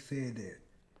way he said that.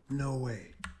 No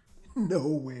way. No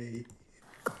way.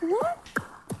 What?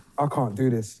 I can't do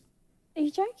this. Are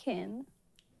you joking?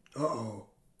 Uh-oh.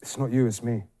 It's not you, it's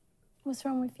me. What's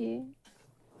wrong with you?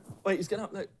 Wait, he's getting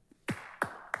up, look. Hey,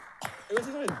 where's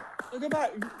he going? No, go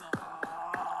back.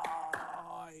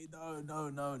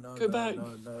 No. Go back.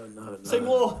 No. Say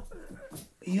more.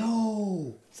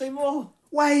 Yo. Say more.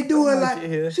 Why he doing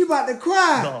like she about to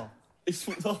cry? No. He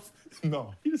swooped off.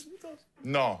 No. He just swooped off.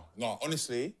 No.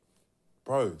 Honestly,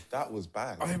 bro, that was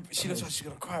bad. She looks like she's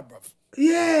gonna cry, bruv.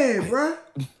 Yeah, bruh.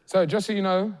 So, just so you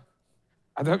know,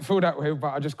 I don't feel that way,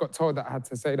 but I just got told that I had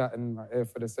to say that in my ear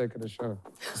for the sake of the show.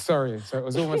 Sorry. So it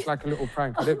was almost like a little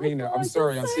prank. I didn't mean it. I'm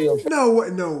sorry. I see you. No way.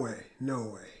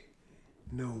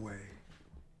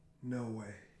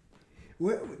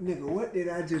 What, nigga, what did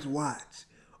I just watch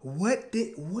What,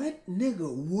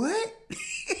 nigga, what?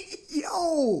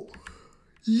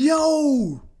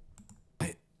 Yo.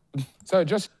 So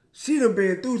just... She done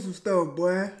been through some stuff,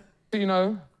 boy. You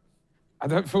know, I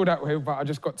don't feel that way, but I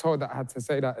just got told that I had to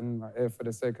say that in my ear for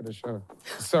the sake of the show.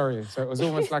 Sorry. So it was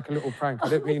almost like a little prank. I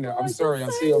didn't mean it. I'm sorry. I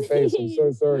see your face. I'm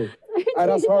so sorry. Hey,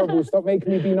 that's horrible. Stop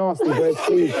making me be nasty, boys,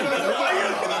 please.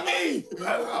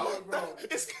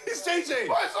 It's JJ. It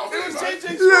was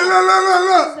JJ.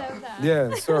 Look.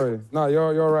 Yeah, sorry. No,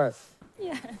 you're right.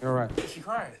 Yeah. You're right. She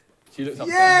cried. She looked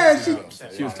upset. Yeah,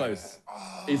 she was close.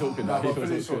 He's awkward now.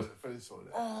 He's awkward.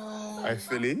 Hey,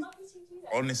 Philly,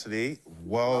 honestly,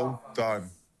 well done.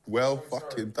 Well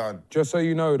fucking done. Just so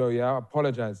you know, though, yeah, I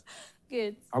apologise.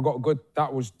 Good. I got good.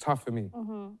 That was tough for me.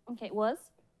 Okay, it was?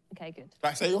 Okay, good.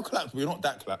 Like, say you're clapped, but you're not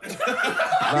that clapped.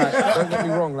 Like, don't get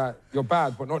me wrong, like, you're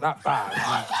bad, but not that bad.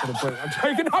 Like, to the point. I'm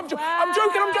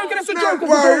joking, I'm joking, it's a joke. Boy,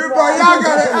 y'all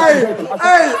gotta,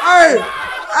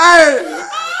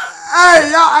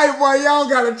 hey, boy, y'all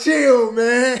gotta chill,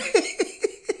 man.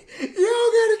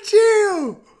 Y'all gotta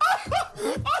chill.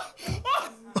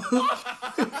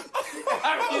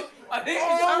 I think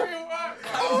he's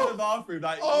in the bathroom,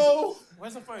 like,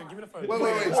 where's the phone? Give me the phone.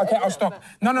 Wait. Okay, I'll stop.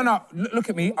 No. Look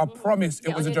at me. I promise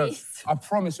it was a joke. I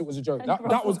promise it was a joke.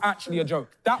 That was actually a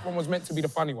joke. That one was meant to be the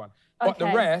funny one. But the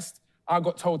rest, I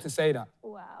got told to say that.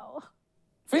 Wow.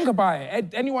 Think about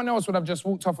it. Anyone else would have just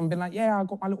walked off and been like, yeah, I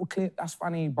got my little clip. That's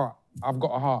funny, but I've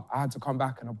got a heart. I had to come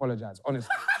back and apologise,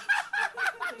 honestly.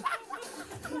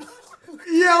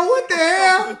 Yeah, what the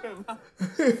hell? I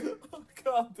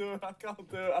can't do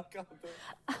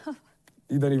it.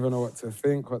 You don't even know what to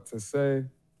think, what to say.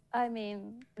 I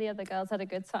mean, the other girls had a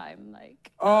good time.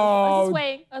 Like, Oh.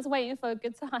 I was waiting for a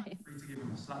good time. Free to give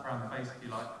him a slap around the face if you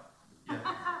like.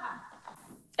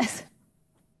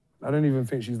 I don't even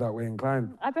think she's that way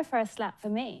inclined. I prefer a slap for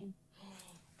me.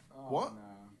 What?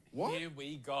 What? Here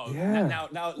we go. Yeah.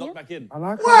 Now lock back in. I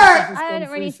like What? I don't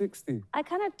really. 360. I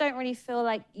kind of don't really feel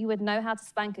like you would know how to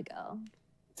spank a girl.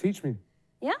 Teach me.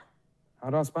 Yeah. How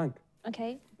do I spank?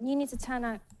 Okay. You need to turn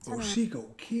out. She gonna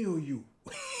kill you.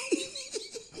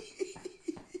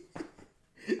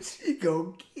 She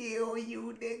gonna kill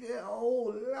you, nigga.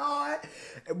 Oh, Lord.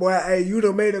 Boy, hey, you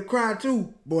done made her cry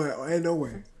too. Boy, ain't no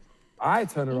way. I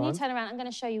turn You around. need to turn around. I'm going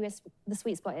to show you where the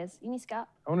sweet spot is. You need to get up.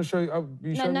 I want to show you.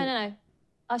 No.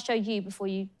 I'll show you before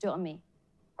you do it on me.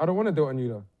 I don't want to do it on you,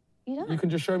 though. You don't? You can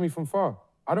just show me from far.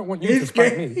 I don't want you to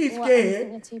spank me. He's Well, I scared.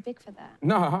 think you're too big for that.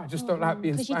 No, I just don't like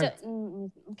being 'Cause you spanked.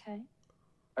 okay.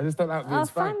 I just don't like being Oh,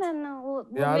 spanked. fine then.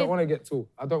 Yeah, I don't want to get taught.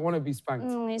 I don't want to be spanked.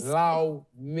 Allow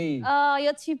me. Oh,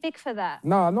 you're too big for that.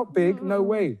 No, I'm not big. No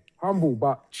way. Humble,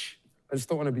 but I just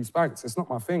don't want to be spanked. It's not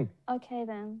my thing. Okay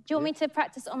then. Do you want me to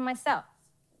practice on myself?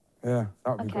 Yeah,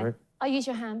 that would be Okay. great. I'll use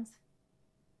your hands.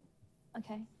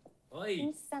 Okay. Oi. You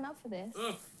need to stand up for this.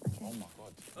 Okay. Oh my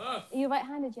God. Are you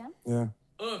right-handed, yeah? Yeah.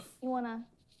 You wanna?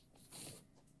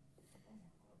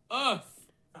 You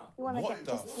wanna get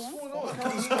this? Yeah.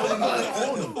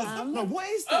 No, what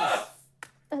is this?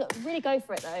 Really go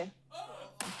for it though.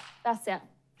 That's it.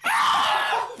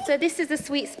 So this is the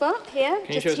sweet spot here,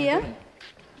 just here,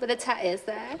 where the tat is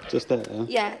there. Just there, yeah?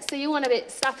 Yeah. So you want to be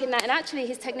slapping that, and actually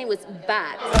his technique was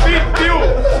bad.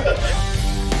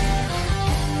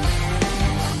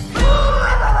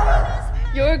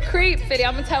 You're a creep, Billy.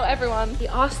 I'm gonna tell everyone. He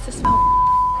asked to smell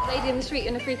lady in the street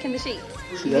and a freak in the sheets.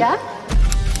 Yeah?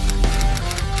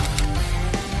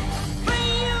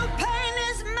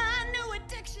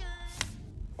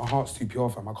 My heart's too pure,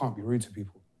 fam. I can't be rude to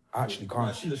people. I actually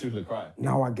can't. She literally would cry.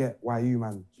 Now I get why you,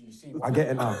 man. I get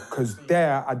it now. Because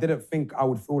there, I didn't think I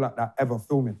would feel like that ever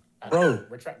filming. Bro,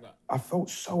 Retract that. I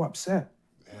felt so upset.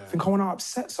 I think I want to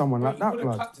upset someone like that,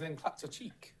 blood. Clapped and then clapped her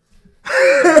cheek.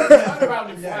 Turn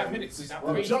around in 5 minutes. Is that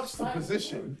The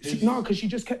juxtaposition. No, because she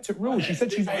just kept it real. She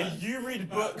said she's... Hey, you read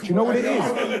books. Do you know what it is?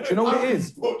 Do you know what it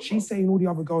is? She's saying all the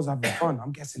other girls are having fun.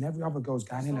 I'm guessing every other girl's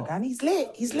going in and he's lit,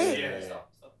 he's lit. Yeah.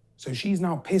 So she's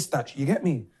now pissed at you, get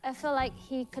me? I feel like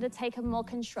he could have taken more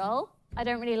control. I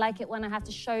don't really like it when I have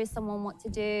to show someone what to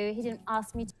do. He didn't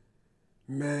ask me to.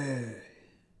 Man,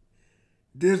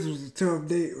 this was a tough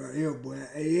date right here, boy.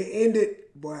 Hey, it ended,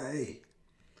 boy. Hey,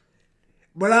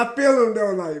 but I feel him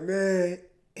though, like man,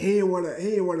 he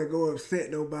didn't wanna go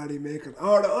upset nobody, man, because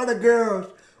all the other girls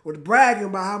was bragging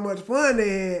about how much fun they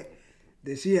had.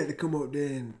 Then she had to come up there,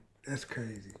 and that's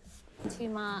crazy. Too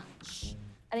much.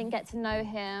 I didn't get to know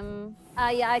him.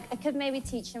 Yeah, I could maybe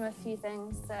teach him a few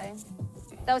things. So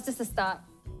that was just a start.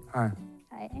 Hi.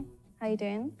 Hi. How you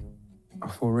doing? I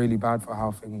feel really bad for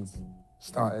how things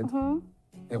started.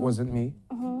 It wasn't me.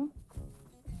 And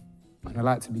I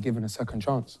like to be given a second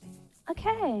chance.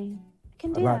 Okay.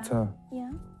 can I'd do like that. to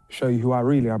Yeah. show you who I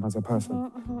really am as a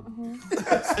person.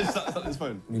 His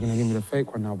phone. You're gonna give me the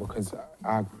fake one now because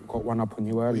I got one up on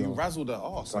you earlier. You razzled her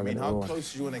ass. So I mean, get the how real one.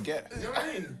 close do you want to get? You know what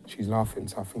I mean? She's laughing,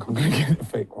 so I think I'm gonna get the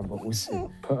fake one, but we'll see.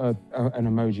 Put an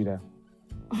emoji there.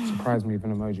 Surprise me with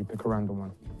an emoji. Pick a random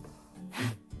one.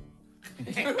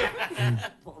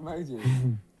 What emoji?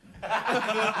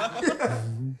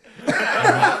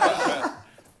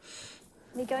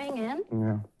 We going in?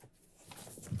 Yeah.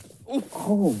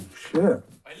 Oh, shit.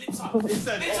 Lips up. Lips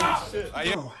up.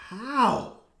 Oh,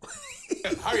 how?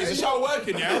 Harry, is the shower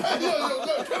working, yeah?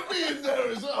 No, put me in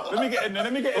there as well. Let me get in there,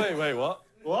 let me get in. Wait, what?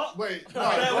 What? Wait, no.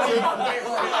 What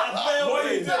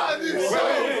are you doing?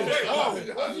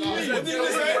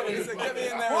 Get me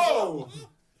in there. Whoa!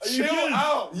 Chill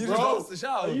out, You bro. just lost the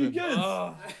shower. Are you good?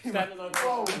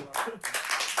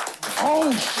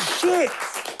 Oh, shit!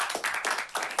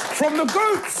 From the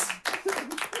goats!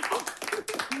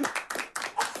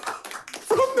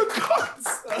 From the goats!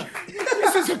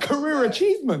 This is a career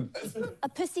achievement. A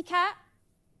pussycat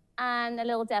and a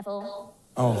little devil.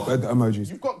 Oh, the emojis.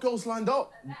 You've got girls lined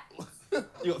up.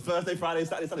 You got Thursday, Friday,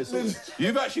 Saturday, Sunday.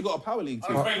 You've actually got a power league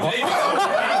team.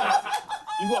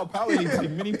 You've got a power league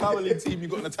team, mini power league team.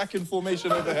 You've got an attacking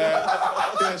formation over here.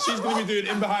 Yeah, she's going to be doing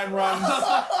in-behind runs.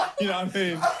 You know what I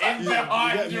mean?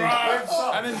 In-behind runs.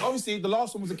 And then, obviously, the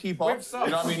last one was a keeper. You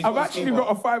know what I mean? I've actually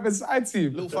got a five-a-side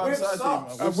team. Little five-side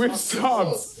team. With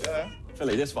subs. Yeah.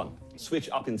 Philly, this one. Switch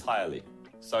up entirely.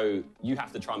 So you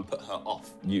have to try and put her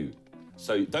off you.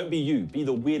 So don't be you. Be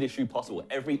the weirdest you possible.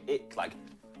 Every ick, like,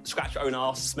 scratch your own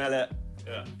ass, smell it.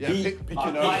 Yeah, pick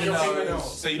your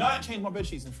nose. So you know I changed my bed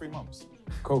sheets in 3 months?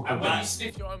 Cool. And when you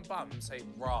sniff your own bum and say,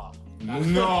 rah.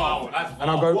 No. And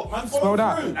I'll go, smell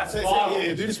that. That's it.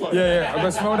 Yeah, do this one. Yeah, I'll go,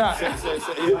 smell that.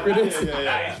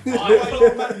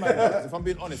 If I'm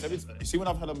being honest, you see when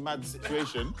I've had a mad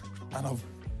situation and I've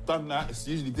done that, it's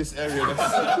usually this area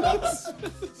that's...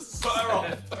 Put her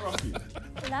off.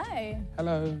 Hello.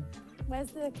 Hello.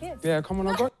 Where's the kids? Yeah, come on,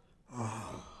 I'll go.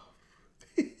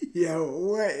 Yo,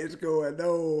 what is going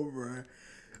on, bro?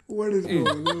 What is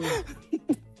going on?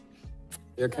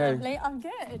 You okay? Lovely. I'm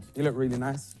good. You look really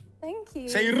nice. Thank you.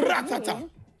 Say ratata.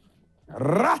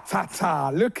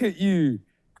 Ratata, look at you.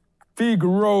 Big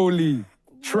rolly,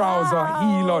 trouser,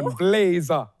 heel on,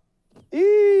 blazer.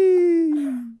 Eee.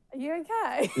 Are you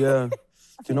okay? Yeah. Do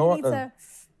you know what You need though? to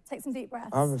take some deep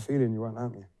breaths. I have a feeling you won't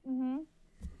have me.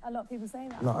 A lot of people say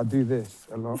that. Like, I do this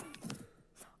a lot.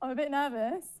 I'm a bit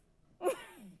nervous.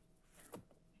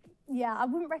 Yeah, I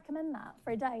wouldn't recommend that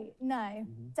for a date. No,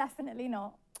 definitely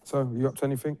not. So, you up to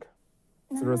anything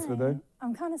for the rest of the day?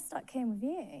 I'm kind of stuck here with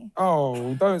you.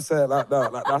 Oh, don't say it like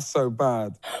that. Like, that's so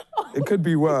bad. It could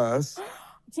be worse.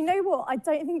 Do you know what? I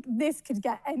don't think this could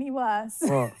get any worse.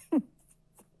 What?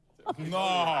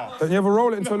 No. Don't you ever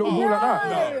roll it into a little ball like that?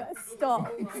 No.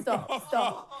 Stop.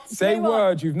 Say You know what?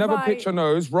 words you've never Right. picked your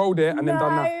nose, rolled it, and then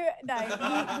done that. No,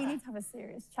 we need to have a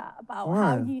serious chat about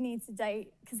Why? how you need to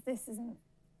date, because this isn't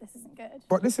good.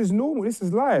 But this is normal. This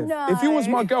is life. No. If you was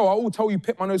my girl, I will tell you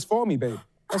pick my nose for me, babe.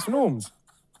 That's norms.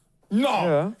 No.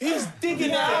 Yeah. He's digging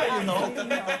it out, you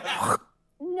know.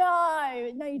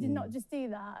 No, you did not just do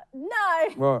that. No.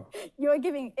 What? You're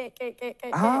giving ick.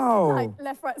 Ow. Like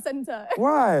left, right, centre.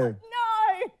 Why?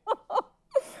 No.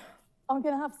 I'm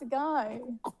gonna have to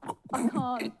go.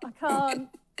 I can't.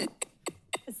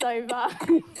 It's over.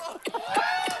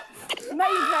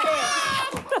 Major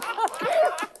ick.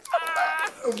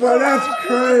 But that's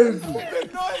crazy.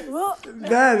 What?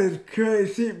 That is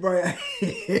crazy, bro.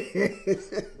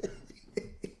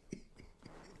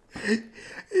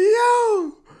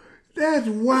 Yo, that's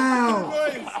wild.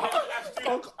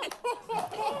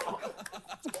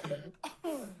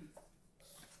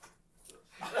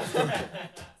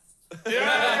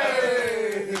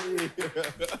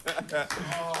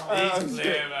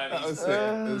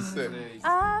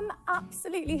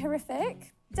 Absolutely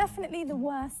horrific. Definitely the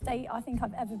worst date I think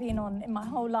I've ever been on in my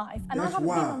whole life. And That's I haven't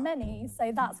been wild. on many,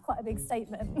 so that's quite a big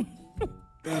statement.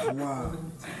 That's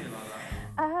wild.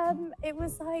 It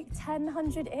was like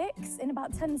 1,000 icks in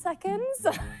about 10 seconds.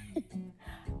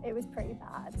 It was pretty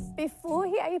bad. Before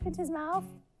he opened his mouth,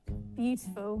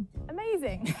 beautiful,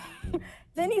 amazing.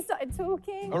 Then he started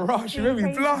talking. Oh, right, she doing made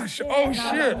me crazy blush. shit, Oh, and I was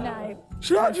shit. like, no,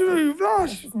 She actually made me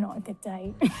blush. this is not a good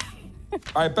date.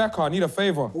 All right, Becca, I need a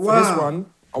favour. For Wow. this one,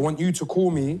 I want you to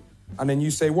call me, and then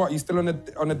you say, what, you still on a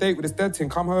date with this dead thing?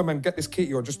 Come home and get this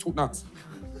kitty or just talk nuts.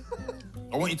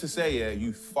 I want you to say, yeah,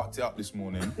 you fucked it up this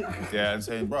morning. Yeah, and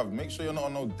saying, bruv, make sure you're not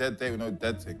on no dead date with no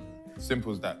dead thing.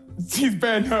 Simple as that. She's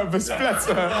bare nervous, bless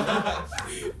her.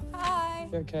 Hi.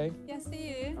 You okay? Yes, are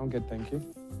you? I'm good, thank you.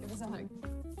 Give us a hug.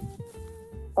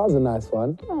 That was a nice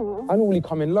one. Aw. I normally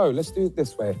come in low. Let's do it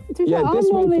this way. To be Yeah, fair, this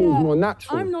I'm way normally feels a- more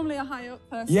natural. I'm normally a high up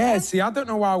person. Yeah, see, I don't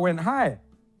know why I went high.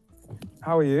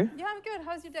 How are you? Yeah, I'm good.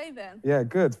 How's your day been? Yeah,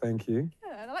 good, thank you.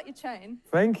 Good. I like your chain.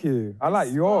 Thank you. I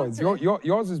like yours.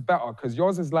 Yours is better because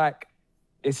yours is like,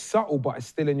 it's subtle, but it's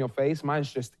still in your face.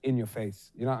 Mine's just in your face.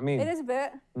 You know what I mean? It is a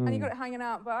bit, and you Mm. got it hanging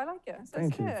out, but I like it. So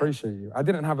Thank it's you. good. Appreciate you. I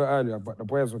didn't have it earlier, but the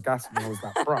boys were gassing me. I was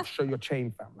like, bruh, show your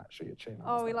chain, fam. Like, show your chain.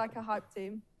 Oh, we like a hype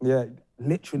team. Yeah,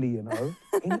 literally, you know.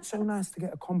 Ain't it so nice to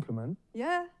get a compliment?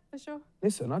 Yeah, for sure.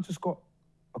 Listen, I just got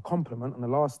a compliment on the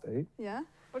last date. Yeah.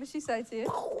 What did she say to you?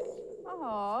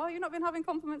 Oh, you've not been having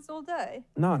compliments all day.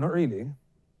 No, not really.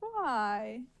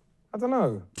 Why? I don't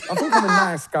know. I think I'm a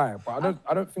nice guy, but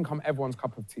I don't think I'm everyone's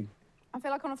cup of tea. I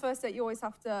feel like on a first date, you always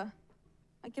have to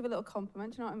like, give a little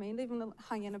compliment. Do you know what I mean? Leave them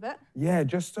hanging a bit. Yeah,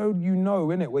 just so you know,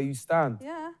 innit, where you stand.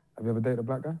 Yeah. Have you ever dated a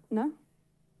black guy? No.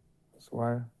 So why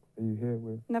are you here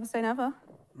with? Never say never.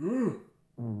 Mm.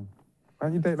 Why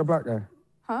don't you date a black guy?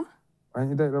 Huh? Why don't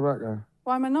you date a black guy?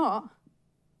 Why am I not?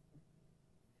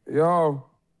 Yo.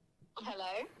 Hello.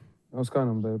 What's going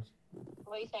on, babes?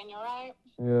 What are you saying? You're right.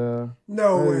 Yeah.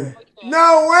 No Hey, way.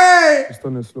 No way! Just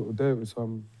on this little date with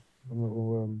some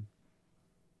little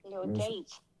Little yes.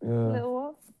 date. Yeah. Little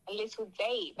what? A little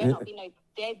date. Better not be no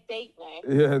dead date,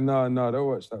 no. Yeah, no, don't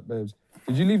watch that, babes.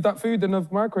 Did you leave that food in the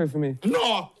microwave for me?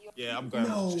 No! Yeah, I'm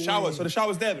going. Shower. So the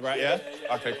shower's dead, right? Yeah?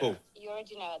 Okay, cool. You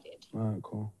already know I did. All right,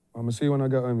 cool. I'm gonna see you when I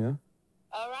get home, yeah?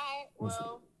 All right.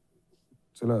 Well.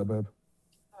 See you later, babe.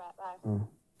 All right. Bye. Oh.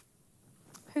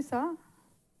 Who's that?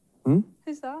 Hmm?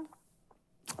 Who's that?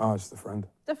 Oh, it's the friend.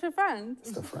 Just your friend?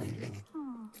 It's the friend, yeah.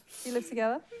 Oh. You live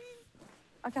together?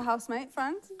 Like a housemate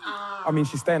friend? I mean,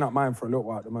 she's staying at mine for a little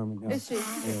while at the moment, yeah. Is she?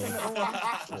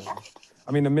 Yeah.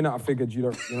 I mean, the minute I figured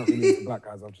you're not really into black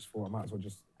guys, I just thought I might as well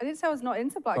just I didn't say I was not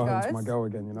into black go home guys. to my girl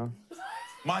again, you know?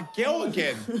 My girl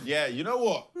again. Yeah, you know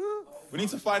what? We need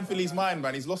to find Philly's mind,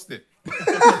 man. He's lost it.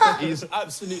 He's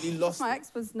absolutely lost My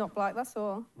ex was not black, that's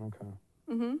all. Okay.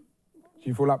 Mm-hmm. Do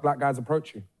you feel like black guys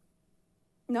approach you?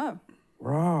 No.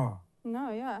 Raw.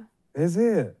 No, yeah. Is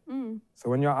it? Mm. So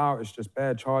when you're out, it's just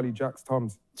bare Charlie, Jacks,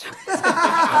 Toms.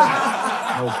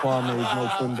 No Kwame's, no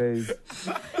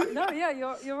Tundes. No, yeah,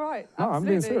 you're right. No, I'm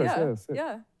being Absolutely, serious, yeah. yeah.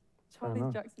 Yeah. Charlie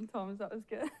enough. Jackson Thomas, that was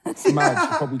good. It's mad.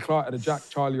 She probably clarted a Jack,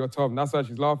 Charlie, or Tom. That's why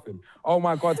she's laughing. Oh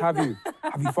my God, have you?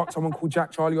 Have you fucked someone called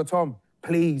Jack, Charlie, or Tom?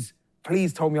 Please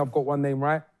tell me I've got one name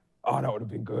right. Oh, that would have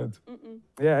been good.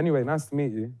 Yeah, anyway, nice to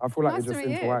meet you. I feel like Nice you're to just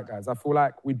meet into you. white guys. I feel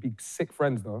like we'd be sick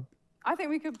friends, though. I think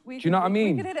we could. Do you know what I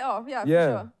mean? We could hit it off, yeah, Yeah.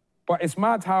 for sure. But it's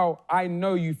mad how I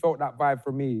know you felt that vibe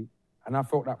from me, and I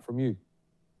felt that from you.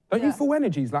 Don't you feel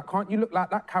energies? Like, can't you look like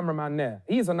that cameraman there?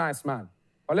 He is a nice man.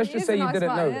 But let's He just is say a you nice didn't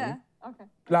man, know yeah. him. Okay.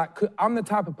 Like, I'm the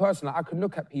type of person that I can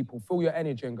look at people, feel your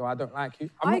energy, and go, I don't like you.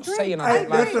 I'm I not agree. saying I Hey, don't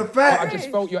like that's you, a fact. but I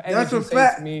just felt your That's energy a say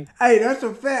fact. to me. Hey, that's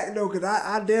a fact though, cause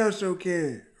I damn sure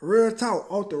can. Real talk,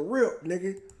 off the rip,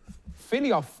 nigga.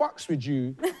 Philly, I fucks with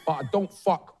you, but I don't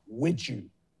fuck with you.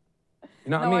 You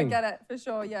know what No, I mean? get it, for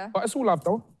sure, yeah. But it's all love,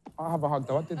 though. I'll have a hug,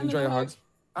 though. I did And enjoy your a hug. hugs.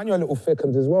 And your little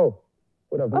thickums as well.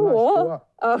 Would have Oh, matched you what? up.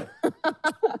 Oh.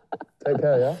 Take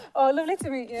care, yeah? Oh, lovely to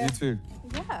meet you. You too.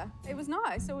 Yeah, it was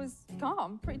nice. It was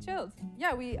calm, pretty chilled.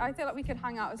 Yeah, I feel like we could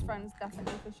hang out as friends,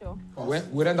 definitely, for sure.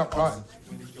 We'd end up partying.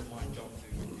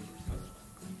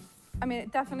 I mean,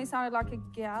 it definitely sounded like a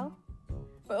gal,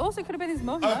 but it also could have been his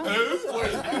mum, no?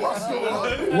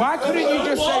 Why couldn't you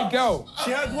just say girl?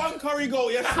 She had one curry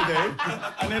goal yesterday,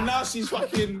 and then now she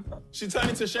turned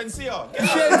into Shensia.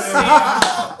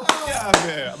 Get out of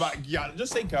here. I'm like, yeah,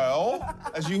 just say girl,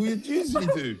 as you would usually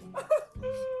do.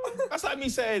 That's like me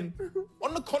saying,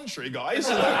 on the contrary, guys.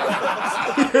 I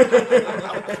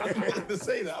don't have to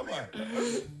say that, am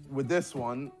I? With this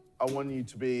one, I want you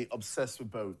to be obsessed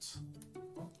with boats.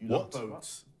 You What? love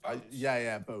boats.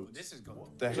 Yeah, boats. This is good.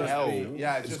 The Just hell be-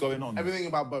 yeah, is just going on? Everything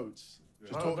about boats.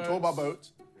 Just Oh, talk about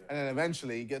boats, and then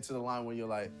eventually get to the line where you're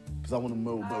like, because I want to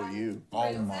motorboat you.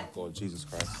 Oh my God, Jesus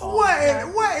Christ. What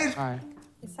is? Hi.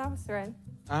 It's salsa in.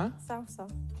 Huh? Salsa.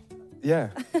 Yeah.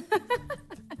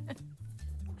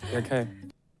 You okay?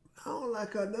 I don't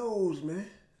like her nose, man.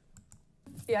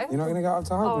 Yeah. You're not gonna get up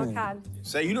to hug Oh, me? I can.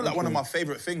 Say, you look like one of my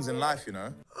favourite things in life, you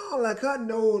know? I don't like her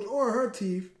nose or her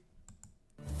teeth.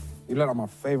 You look like my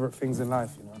favourite things in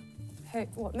life, you know? Who,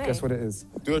 what, me? Guess what it is?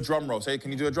 Do a drum roll. Say,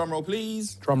 can you do a drum roll,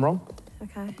 please? Drum roll.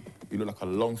 Okay. You look like a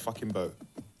long fucking boat.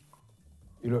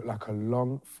 You look like a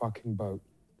long fucking boat.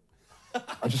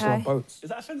 I just Okay. love boats. Is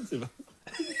that offensive?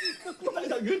 Is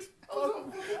that good?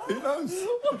 Who knows?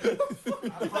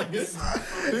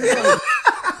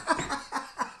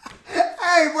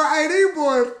 Hey, bro, hey, these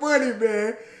boys funny,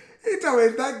 man. He told me,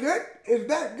 is that good? Is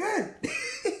that good?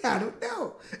 I don't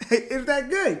know. Is that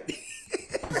good?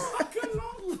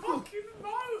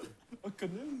 A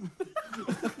canoe.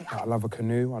 I love a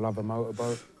canoe. I love a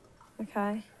motorboat.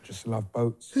 Okay. Just love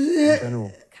boats in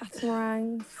general.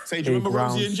 Catamarans. Say, do you remember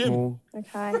Rosie and Jim? Small.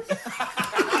 Okay.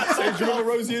 Say, do you remember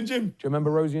Rosie and Jim? Do you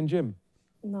remember Rosie and Jim?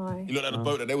 No. You looked at the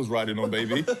boat that they was riding on,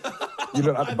 baby. You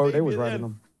looked at the boat they was riding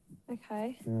on.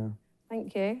 Okay. Yeah.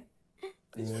 Thank you.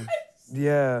 Yeah.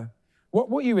 Yeah.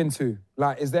 What are you into?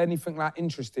 Like, is there anything like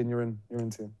interesting you're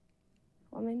into?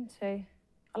 What I'm into.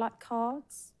 I like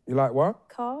cards. You like what?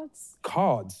 Cards.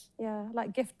 Cards. Yeah, I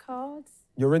like gift cards.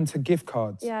 You're into gift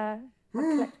cards. Yeah, I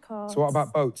collect cards. So what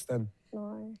about boats then?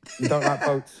 No. You don't like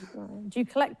boats? No. Do you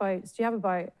collect boats? Do you have a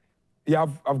boat? Yeah,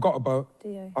 I've got a boat. Do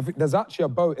you? I think there's actually a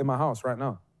boat in my house right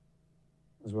now,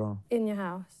 as well. In your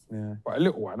house? Yeah, but a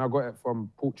little one. I got it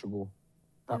from Portugal.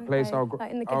 That place, Okay,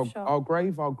 like in the gift shop.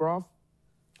 Algrave. Algrave.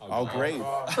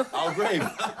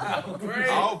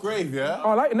 Algrave, yeah? Oh,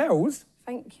 I like your nails.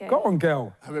 Thank you. Go on,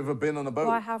 girl. Have you ever been on a boat?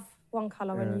 Well, I have one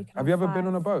colour and you can Have you ever five. been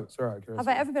on a boat? Sorry, Have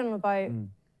I ever been on a boat?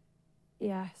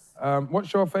 Yes.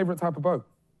 What's your favourite type of boat?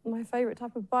 My favourite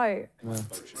type of boat?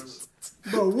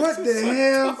 But what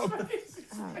the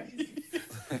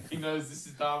hell? He knows this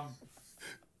is dumb.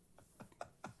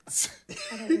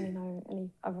 I don't really know any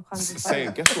other kinds of boats. Say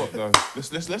it, guess what though?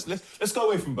 Let's go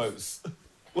away from boats.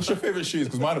 What's your favourite shoes?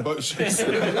 Because mine are boat shoes.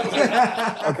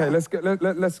 Okay, let's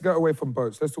get away from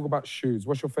boats. Let's talk about shoes.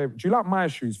 What's your favourite? Do you like my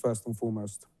shoes first and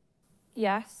foremost?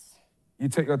 Yes. You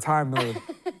take your time though.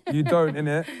 You don't,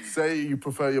 innit? Say you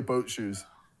prefer your boat shoes.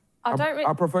 I don't really...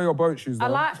 I prefer your boat shoes though. I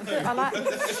like...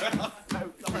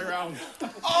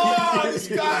 Oh, this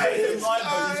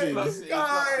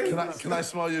guy! Can I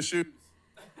smell your shoes?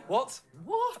 What?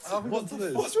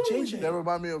 What's changing? They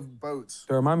remind me of boats.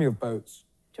 They remind me of boats.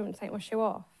 Do you want to take my shoe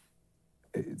off?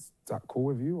 Is that cool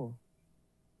with you or?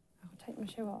 I'll take my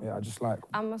shoe off. Yeah, I just like...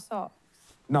 And my socks.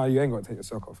 No, you ain't got to take your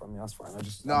sock off on me. That's fine.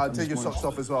 No, take your socks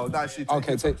off as well. No, actually, take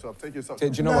your socks off. Take your socks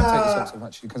off. Do you know what? Take your socks off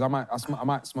actually, because I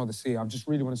might smell the sea. I just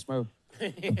really want to smell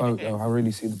the boat though. I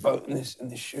really see the boat in this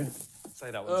shoe.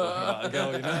 Say that when talking about a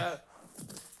girl, you know.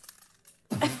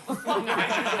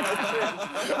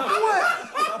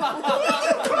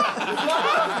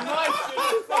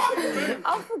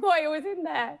 I forgot it was in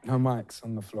there. No mics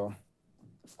on the floor.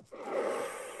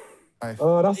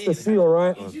 Oh, that's the sea, all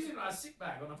right. He's using like a sick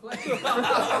bag on a plane.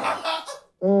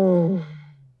 Oh.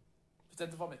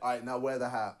 Pretend to vomit. All right, now wear the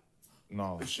hat.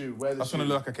 No. The shoe. Wear the That's shoe. gonna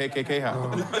look like a KKK hat.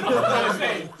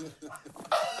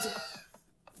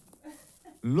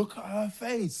 Look at her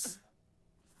face.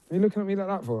 What are you looking at me like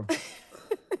that for?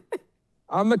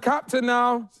 I'm the captain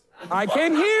now. I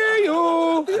can hear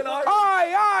you.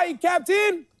 Aye, aye,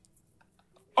 captain.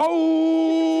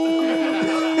 Oh.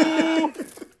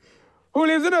 Who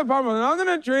lives in a apartment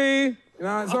under a tree? You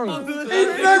know that song? He's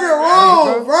fucking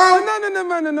wrong, bro. None in the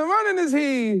man in the running is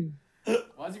he.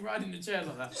 Why is he riding the chair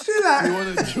like that? She like... You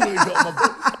wanna get on my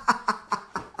boat?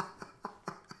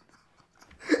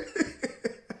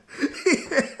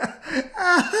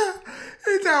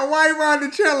 He's like, why you riding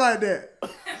the chair like that?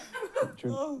 Do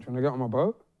you want to get on my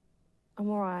boat? I'm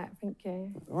all right, thank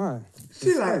you. Why?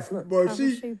 She like, boy, Have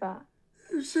my shoe back.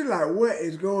 she like, what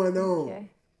is going on? Thank you.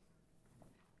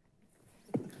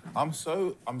 I'm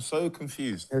so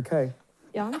confused. Okay.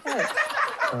 Yeah, I'm good.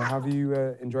 Have you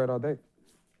enjoyed our date?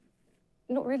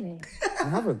 Not really. You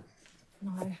haven't?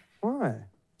 No. Why?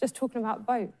 Just talking about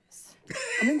boats.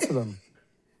 I'm into them.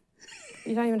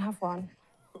 You don't even have one.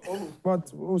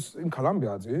 But in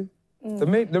Colombia, I do. The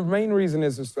main reason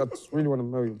is I just really want to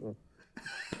know you, bro.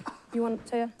 You want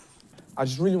to? I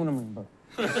just really want to know you, bro.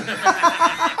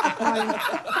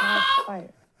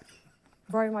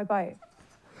 Row my boat.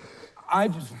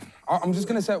 I'm just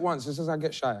gonna say it once, just as I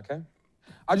get shy, okay?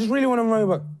 I just really want to mow your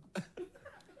boat.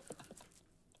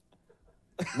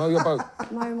 Mow your boat.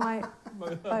 Mow my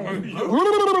boat.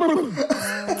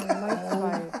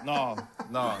 No.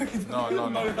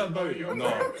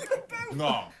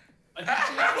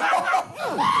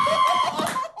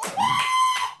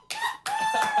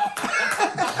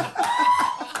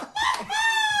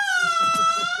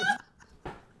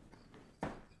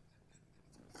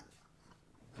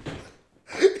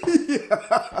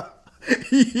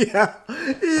 Yeah.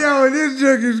 Yo, this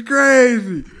joke is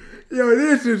crazy. Yo,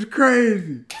 this is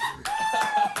crazy.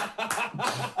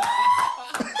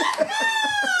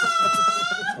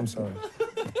 I'm sorry.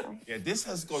 Yeah, this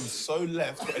has gone so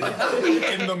left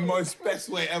in the most best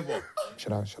way ever.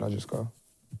 Should I just go?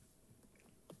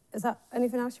 Is that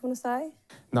anything else you want to say?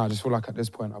 No, I just feel like at this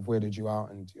point I've weirded you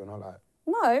out and you're not like,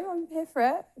 No, I'm here for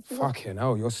it. fucking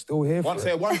hell, you're still here for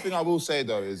it. One thing I will say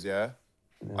though is, yeah,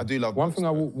 I do love one thing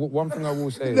I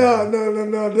will say. No. Say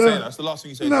that. That's the last thing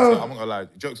you say. No. I'm not gonna lie.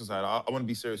 Jokes aside, I want to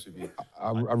be serious with you.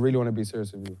 I really want to be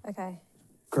serious with you. Okay.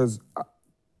 Because I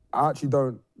actually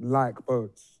don't like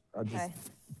boats. I just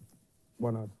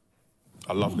wanna.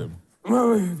 I love them.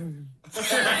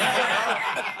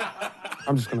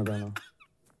 I'm just gonna go now.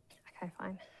 Okay,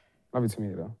 fine. Love you to meet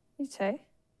you though. You too.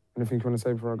 Anything you want to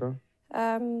say before I go?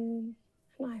 No.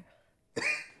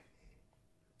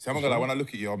 See, I'm not gonna lie, when I look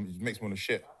at you, it makes me want to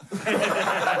shit.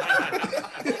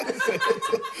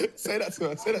 Say that to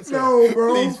her, say that to her. No,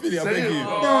 bro. Please, Philly, I beg you.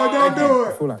 No, don't do I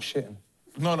it. feel like shitting.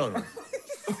 No.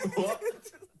 What?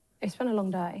 It's been a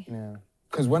long day. Yeah.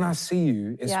 Because when I see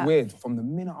you, it's Yeah. weird. From the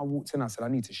minute I walked in, I said, I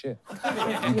need to shit. You give me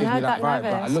know that that vibe. Like,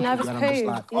 I nervous. look Nervous at you and I'm just poo.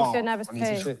 like, You used to oh, get nervous I need to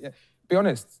poo. shit. Yeah. Be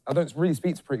honest, I don't really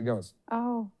speak to pretty girls.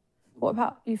 Oh. What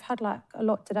about, you've had like a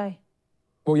lot today?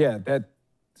 Well, yeah,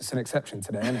 it's an exception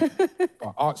today, isn't it?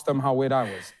 But ask them how weird I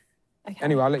was. Okay.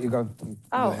 Anyway, I'll let you go.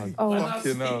 Oh. Fucking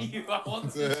hell. I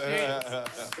want to shit.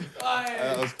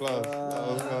 That was close.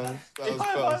 That was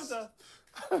close.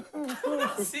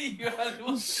 See you, I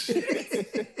want shit.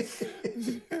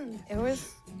 It was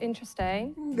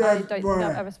interesting. I That's don't think right.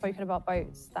 I've ever spoken about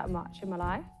boats that much in my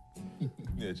life.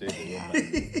 Yeah,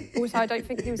 Jason. Also, I don't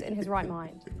think he was in his right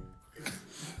mind.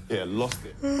 Yeah, lost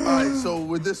it. All right, so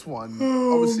with this one,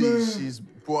 obviously she's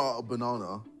brought out a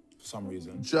banana. For some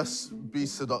reason. Just be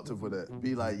seductive with it.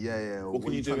 Be like, yeah. What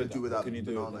can you do trying with to do with that? that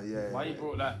banana? Yeah. Why you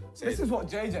brought that? This is what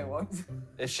JJ wants.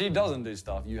 If she doesn't do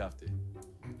stuff, you have to.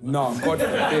 No, God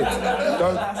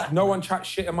forbid. No one chat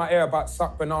shit in my ear about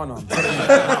suck banana.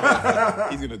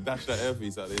 He's gonna dash that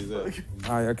earpiece out of his ear.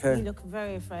 Aye, okay. You look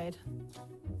very afraid.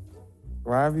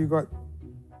 Why have you got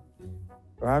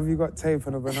tape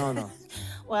on a banana?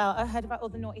 Well, I heard about all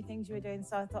the naughty things you were doing,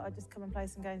 so I thought I'd just come and play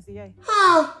some games with you.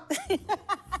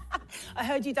 I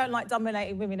heard you don't like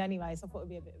dominating women anyway, so I thought it'd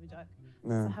be a bit of a joke.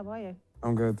 Yeah. So how are you?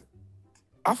 I'm good.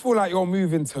 I feel like you're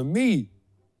moving to me.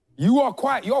 You're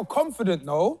confident,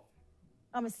 no?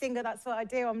 I'm a singer, that's what I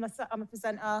do. I'm a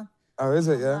presenter. Oh, is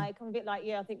it, yeah? I'm a bit like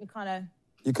you. I think we kind of...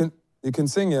 You can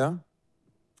sing, yeah?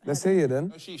 Let's hear you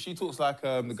then. She talks like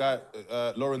the guy,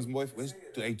 Lauren's boyfriend.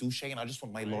 Do they do Shane? I just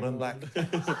want my Lauren back.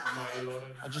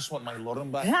 I just want my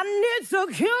Lauren back. I need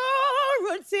security.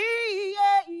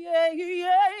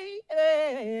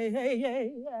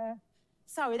 Yeah.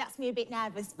 Sorry, that's me a bit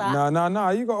nervous, but... No,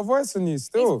 you got a voice in you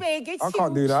still. It's big, it's I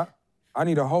can't do huge. that. I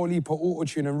need a whole heap of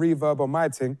auto-tune and reverb on my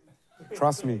thing.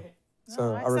 Trust me.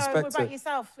 So Right, I respect so what about it.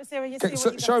 yourself? Let's hear what you Okay,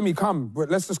 see. show me, come. But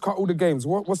let's just cut all the games.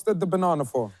 What's the banana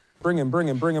for? Bring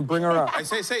her out. Hey,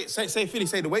 say, Philly,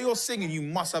 say, the way you're singing, you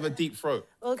must have a deep throat.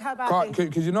 Look how bad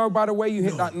Because you know by the way you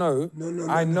hit that note,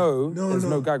 I know there's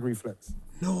no gag reflex.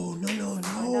 No.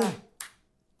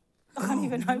 I can't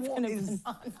even open it. Vic,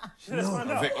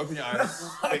 open your eyes.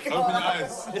 Vic, open your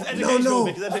eyes. It's educational,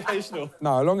 Vic, it's educational.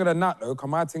 No, longer than that though,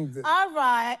 come I think... All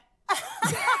right.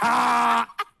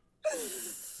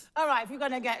 All right, if you're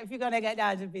gonna get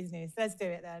down to business, let's do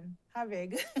it then. How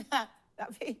big? That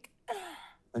big?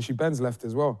 And she bends left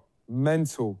as well.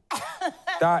 Mental.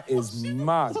 That is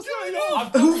mad. What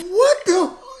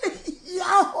the?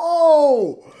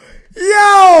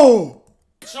 Yo!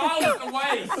 Child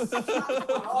away.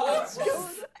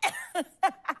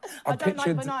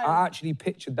 I actually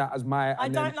pictured that as my... I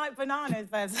don't like bananas,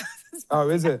 but... Oh,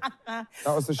 is it? That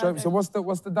was the show. Okay. So what's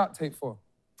the duct tape for?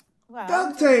 Well,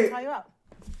 Duct tape. tie you up.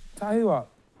 Tie you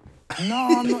up? No,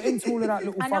 I'm not into all of that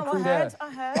little I know, fuckery I there. heard,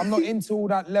 I heard. I'm not into all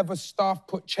that leather stuff,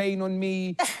 put chain on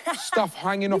me, stuff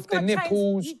hanging off the You've got chains,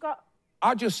 nipples. you've got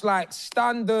I just like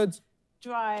standard...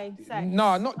 dry sex.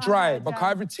 No, not dry, heard, because yeah.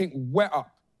 everything wet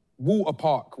up. Water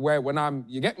park, where when I'm...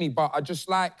 You get me? But I just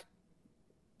like...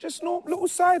 Just no little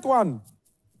side one.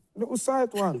 Little side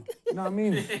one. You know what I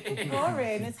mean?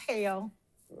 Boring as hell.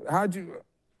 How'd you...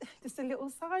 Just a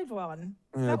little side one.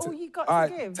 Is Yeah, that all you got all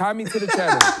to right, give? tie me to the chair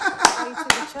then. Tie you to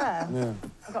the chair? Yeah.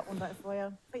 I got one better for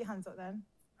you. Put your hands up then.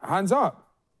 Hands up?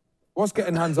 What's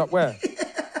getting hands up where?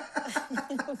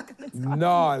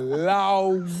 No,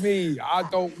 allow me. I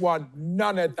don't want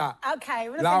none of that. Okay,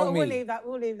 well, Allow we'll me. leave that.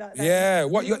 We'll leave that. Then. Yeah,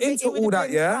 what, you're into It would all have that,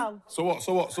 been yeah? 12. So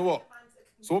what? So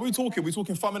what we talking? We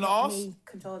talking thumb in the arse? Me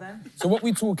control then. So what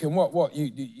we talking? What?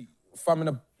 You thumb in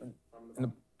the...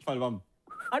 Find a bum.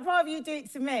 I'd rather you do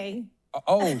it to me.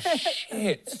 Oh,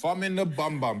 shit. Thumb in the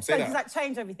bum. Say Does that. that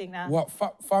change everything now? What,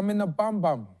 thumb in the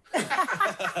bum?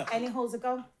 Any holes a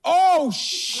go? Oh,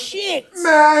 shit!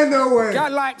 Man, no way.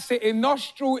 That likes it in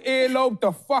nostril, earlobe,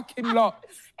 the fucking lot.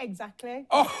 Exactly.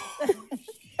 Oh.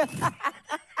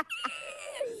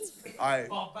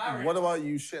 What about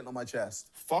you shitting on my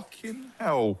chest? Fucking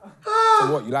hell.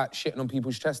 So what, you like shitting on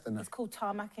people's chest and that? It's called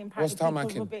tarmacking. What's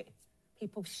Apparently tarmacking?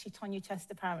 People shit on your chest,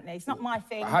 apparently. It's not my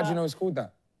thing. How do you but know it's called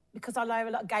that? Because I know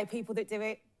a lot of gay people that do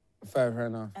it. Fair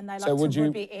enough. And they like so would to you,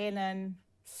 rub it in and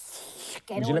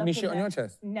get would all you let up me in shit on there. your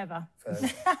chest? Never.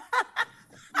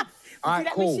 All Would right, you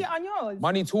let cool. me shit on yours?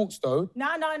 Money talks, though. No.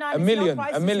 A million,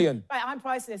 a million. Right, I'm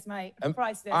priceless, mate. I'm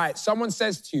priceless. All right, someone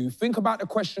says to you, think about the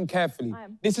question carefully.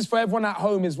 This is for everyone at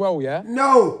home as well, yeah?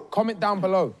 No. Comment down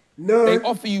below. No. They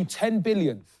offer you 10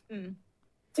 billion.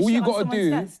 All you got to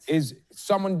do is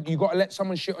you got to let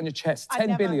someone shit on your chest.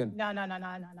 10 billion. No.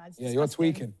 It's Yeah, you're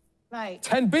tweaking. Mate,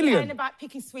 10 billion. It's about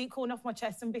picking sweet corn off my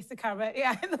chest and bits of carrot.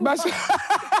 Yeah.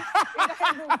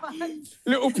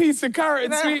 Little piece of carrot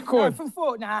and sweet corn. From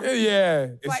Fort now. Yeah,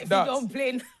 it's Right, nuts.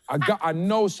 dumpling. I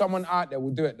know someone out there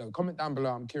will do it though. Comment down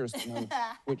below. I'm curious to know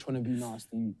which one of you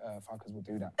nasty fuckers will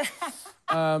do that.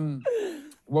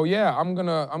 Well, yeah, I'm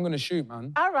gonna shoot,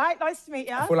 man. All right, nice to meet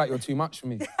you. I feel like you're too much for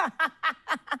me.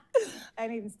 I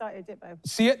ain't even started it, babe.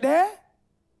 See it there?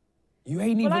 You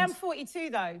ain't even. Well, I am 42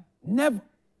 though. Never.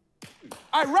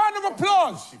 All right, round of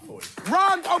applause.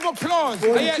 Round of applause.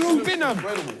 Hey,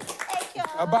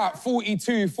 about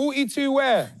 42. 42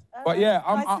 where? But yeah,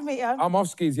 Nice to meet you. I'm off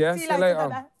skis, yeah? See you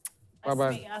later. Bye-bye.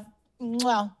 Nice to meet you.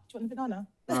 Mwah. Do you want a banana?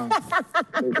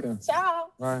 Take care.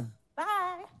 Ciao. Bye.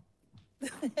 Bye.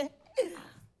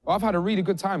 Well, I've had a really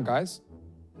good time, guys.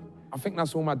 I think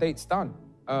that's all my dates done.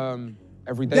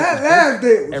 Every day. That last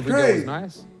date was every day crazy. was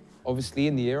nice. Obviously,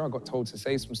 in the year, I got told to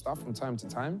say some stuff from time to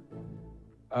time.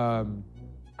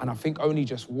 And I think only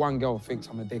just one girl thinks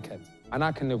I'm a dickhead. And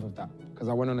I can live with that, because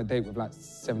I went on a date with like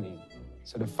 17.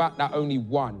 So the fact that only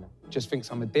one just thinks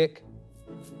I'm a dick,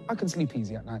 I can sleep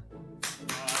easy at night.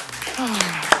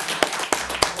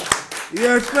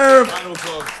 Yes, sir.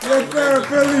 Yes, sir,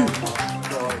 Philly.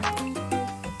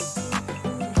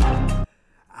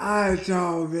 All right,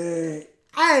 y'all, man.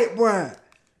 Boy.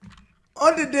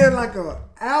 Other than like a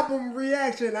album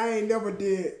reaction, I ain't never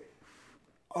did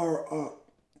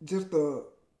just a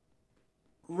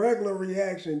regular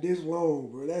reaction this long,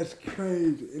 bro. That's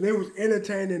crazy. And it was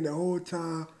entertaining the whole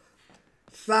time.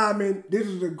 Simon, this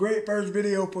was a great first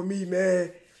video for me,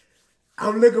 man.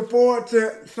 I'm looking forward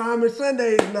to Simon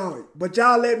Sundays now. But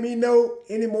y'all let me know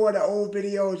any more of the old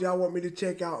videos y'all want me to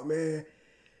check out, man.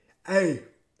 Hey,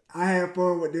 I had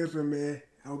fun with this one, man.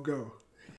 I'll go.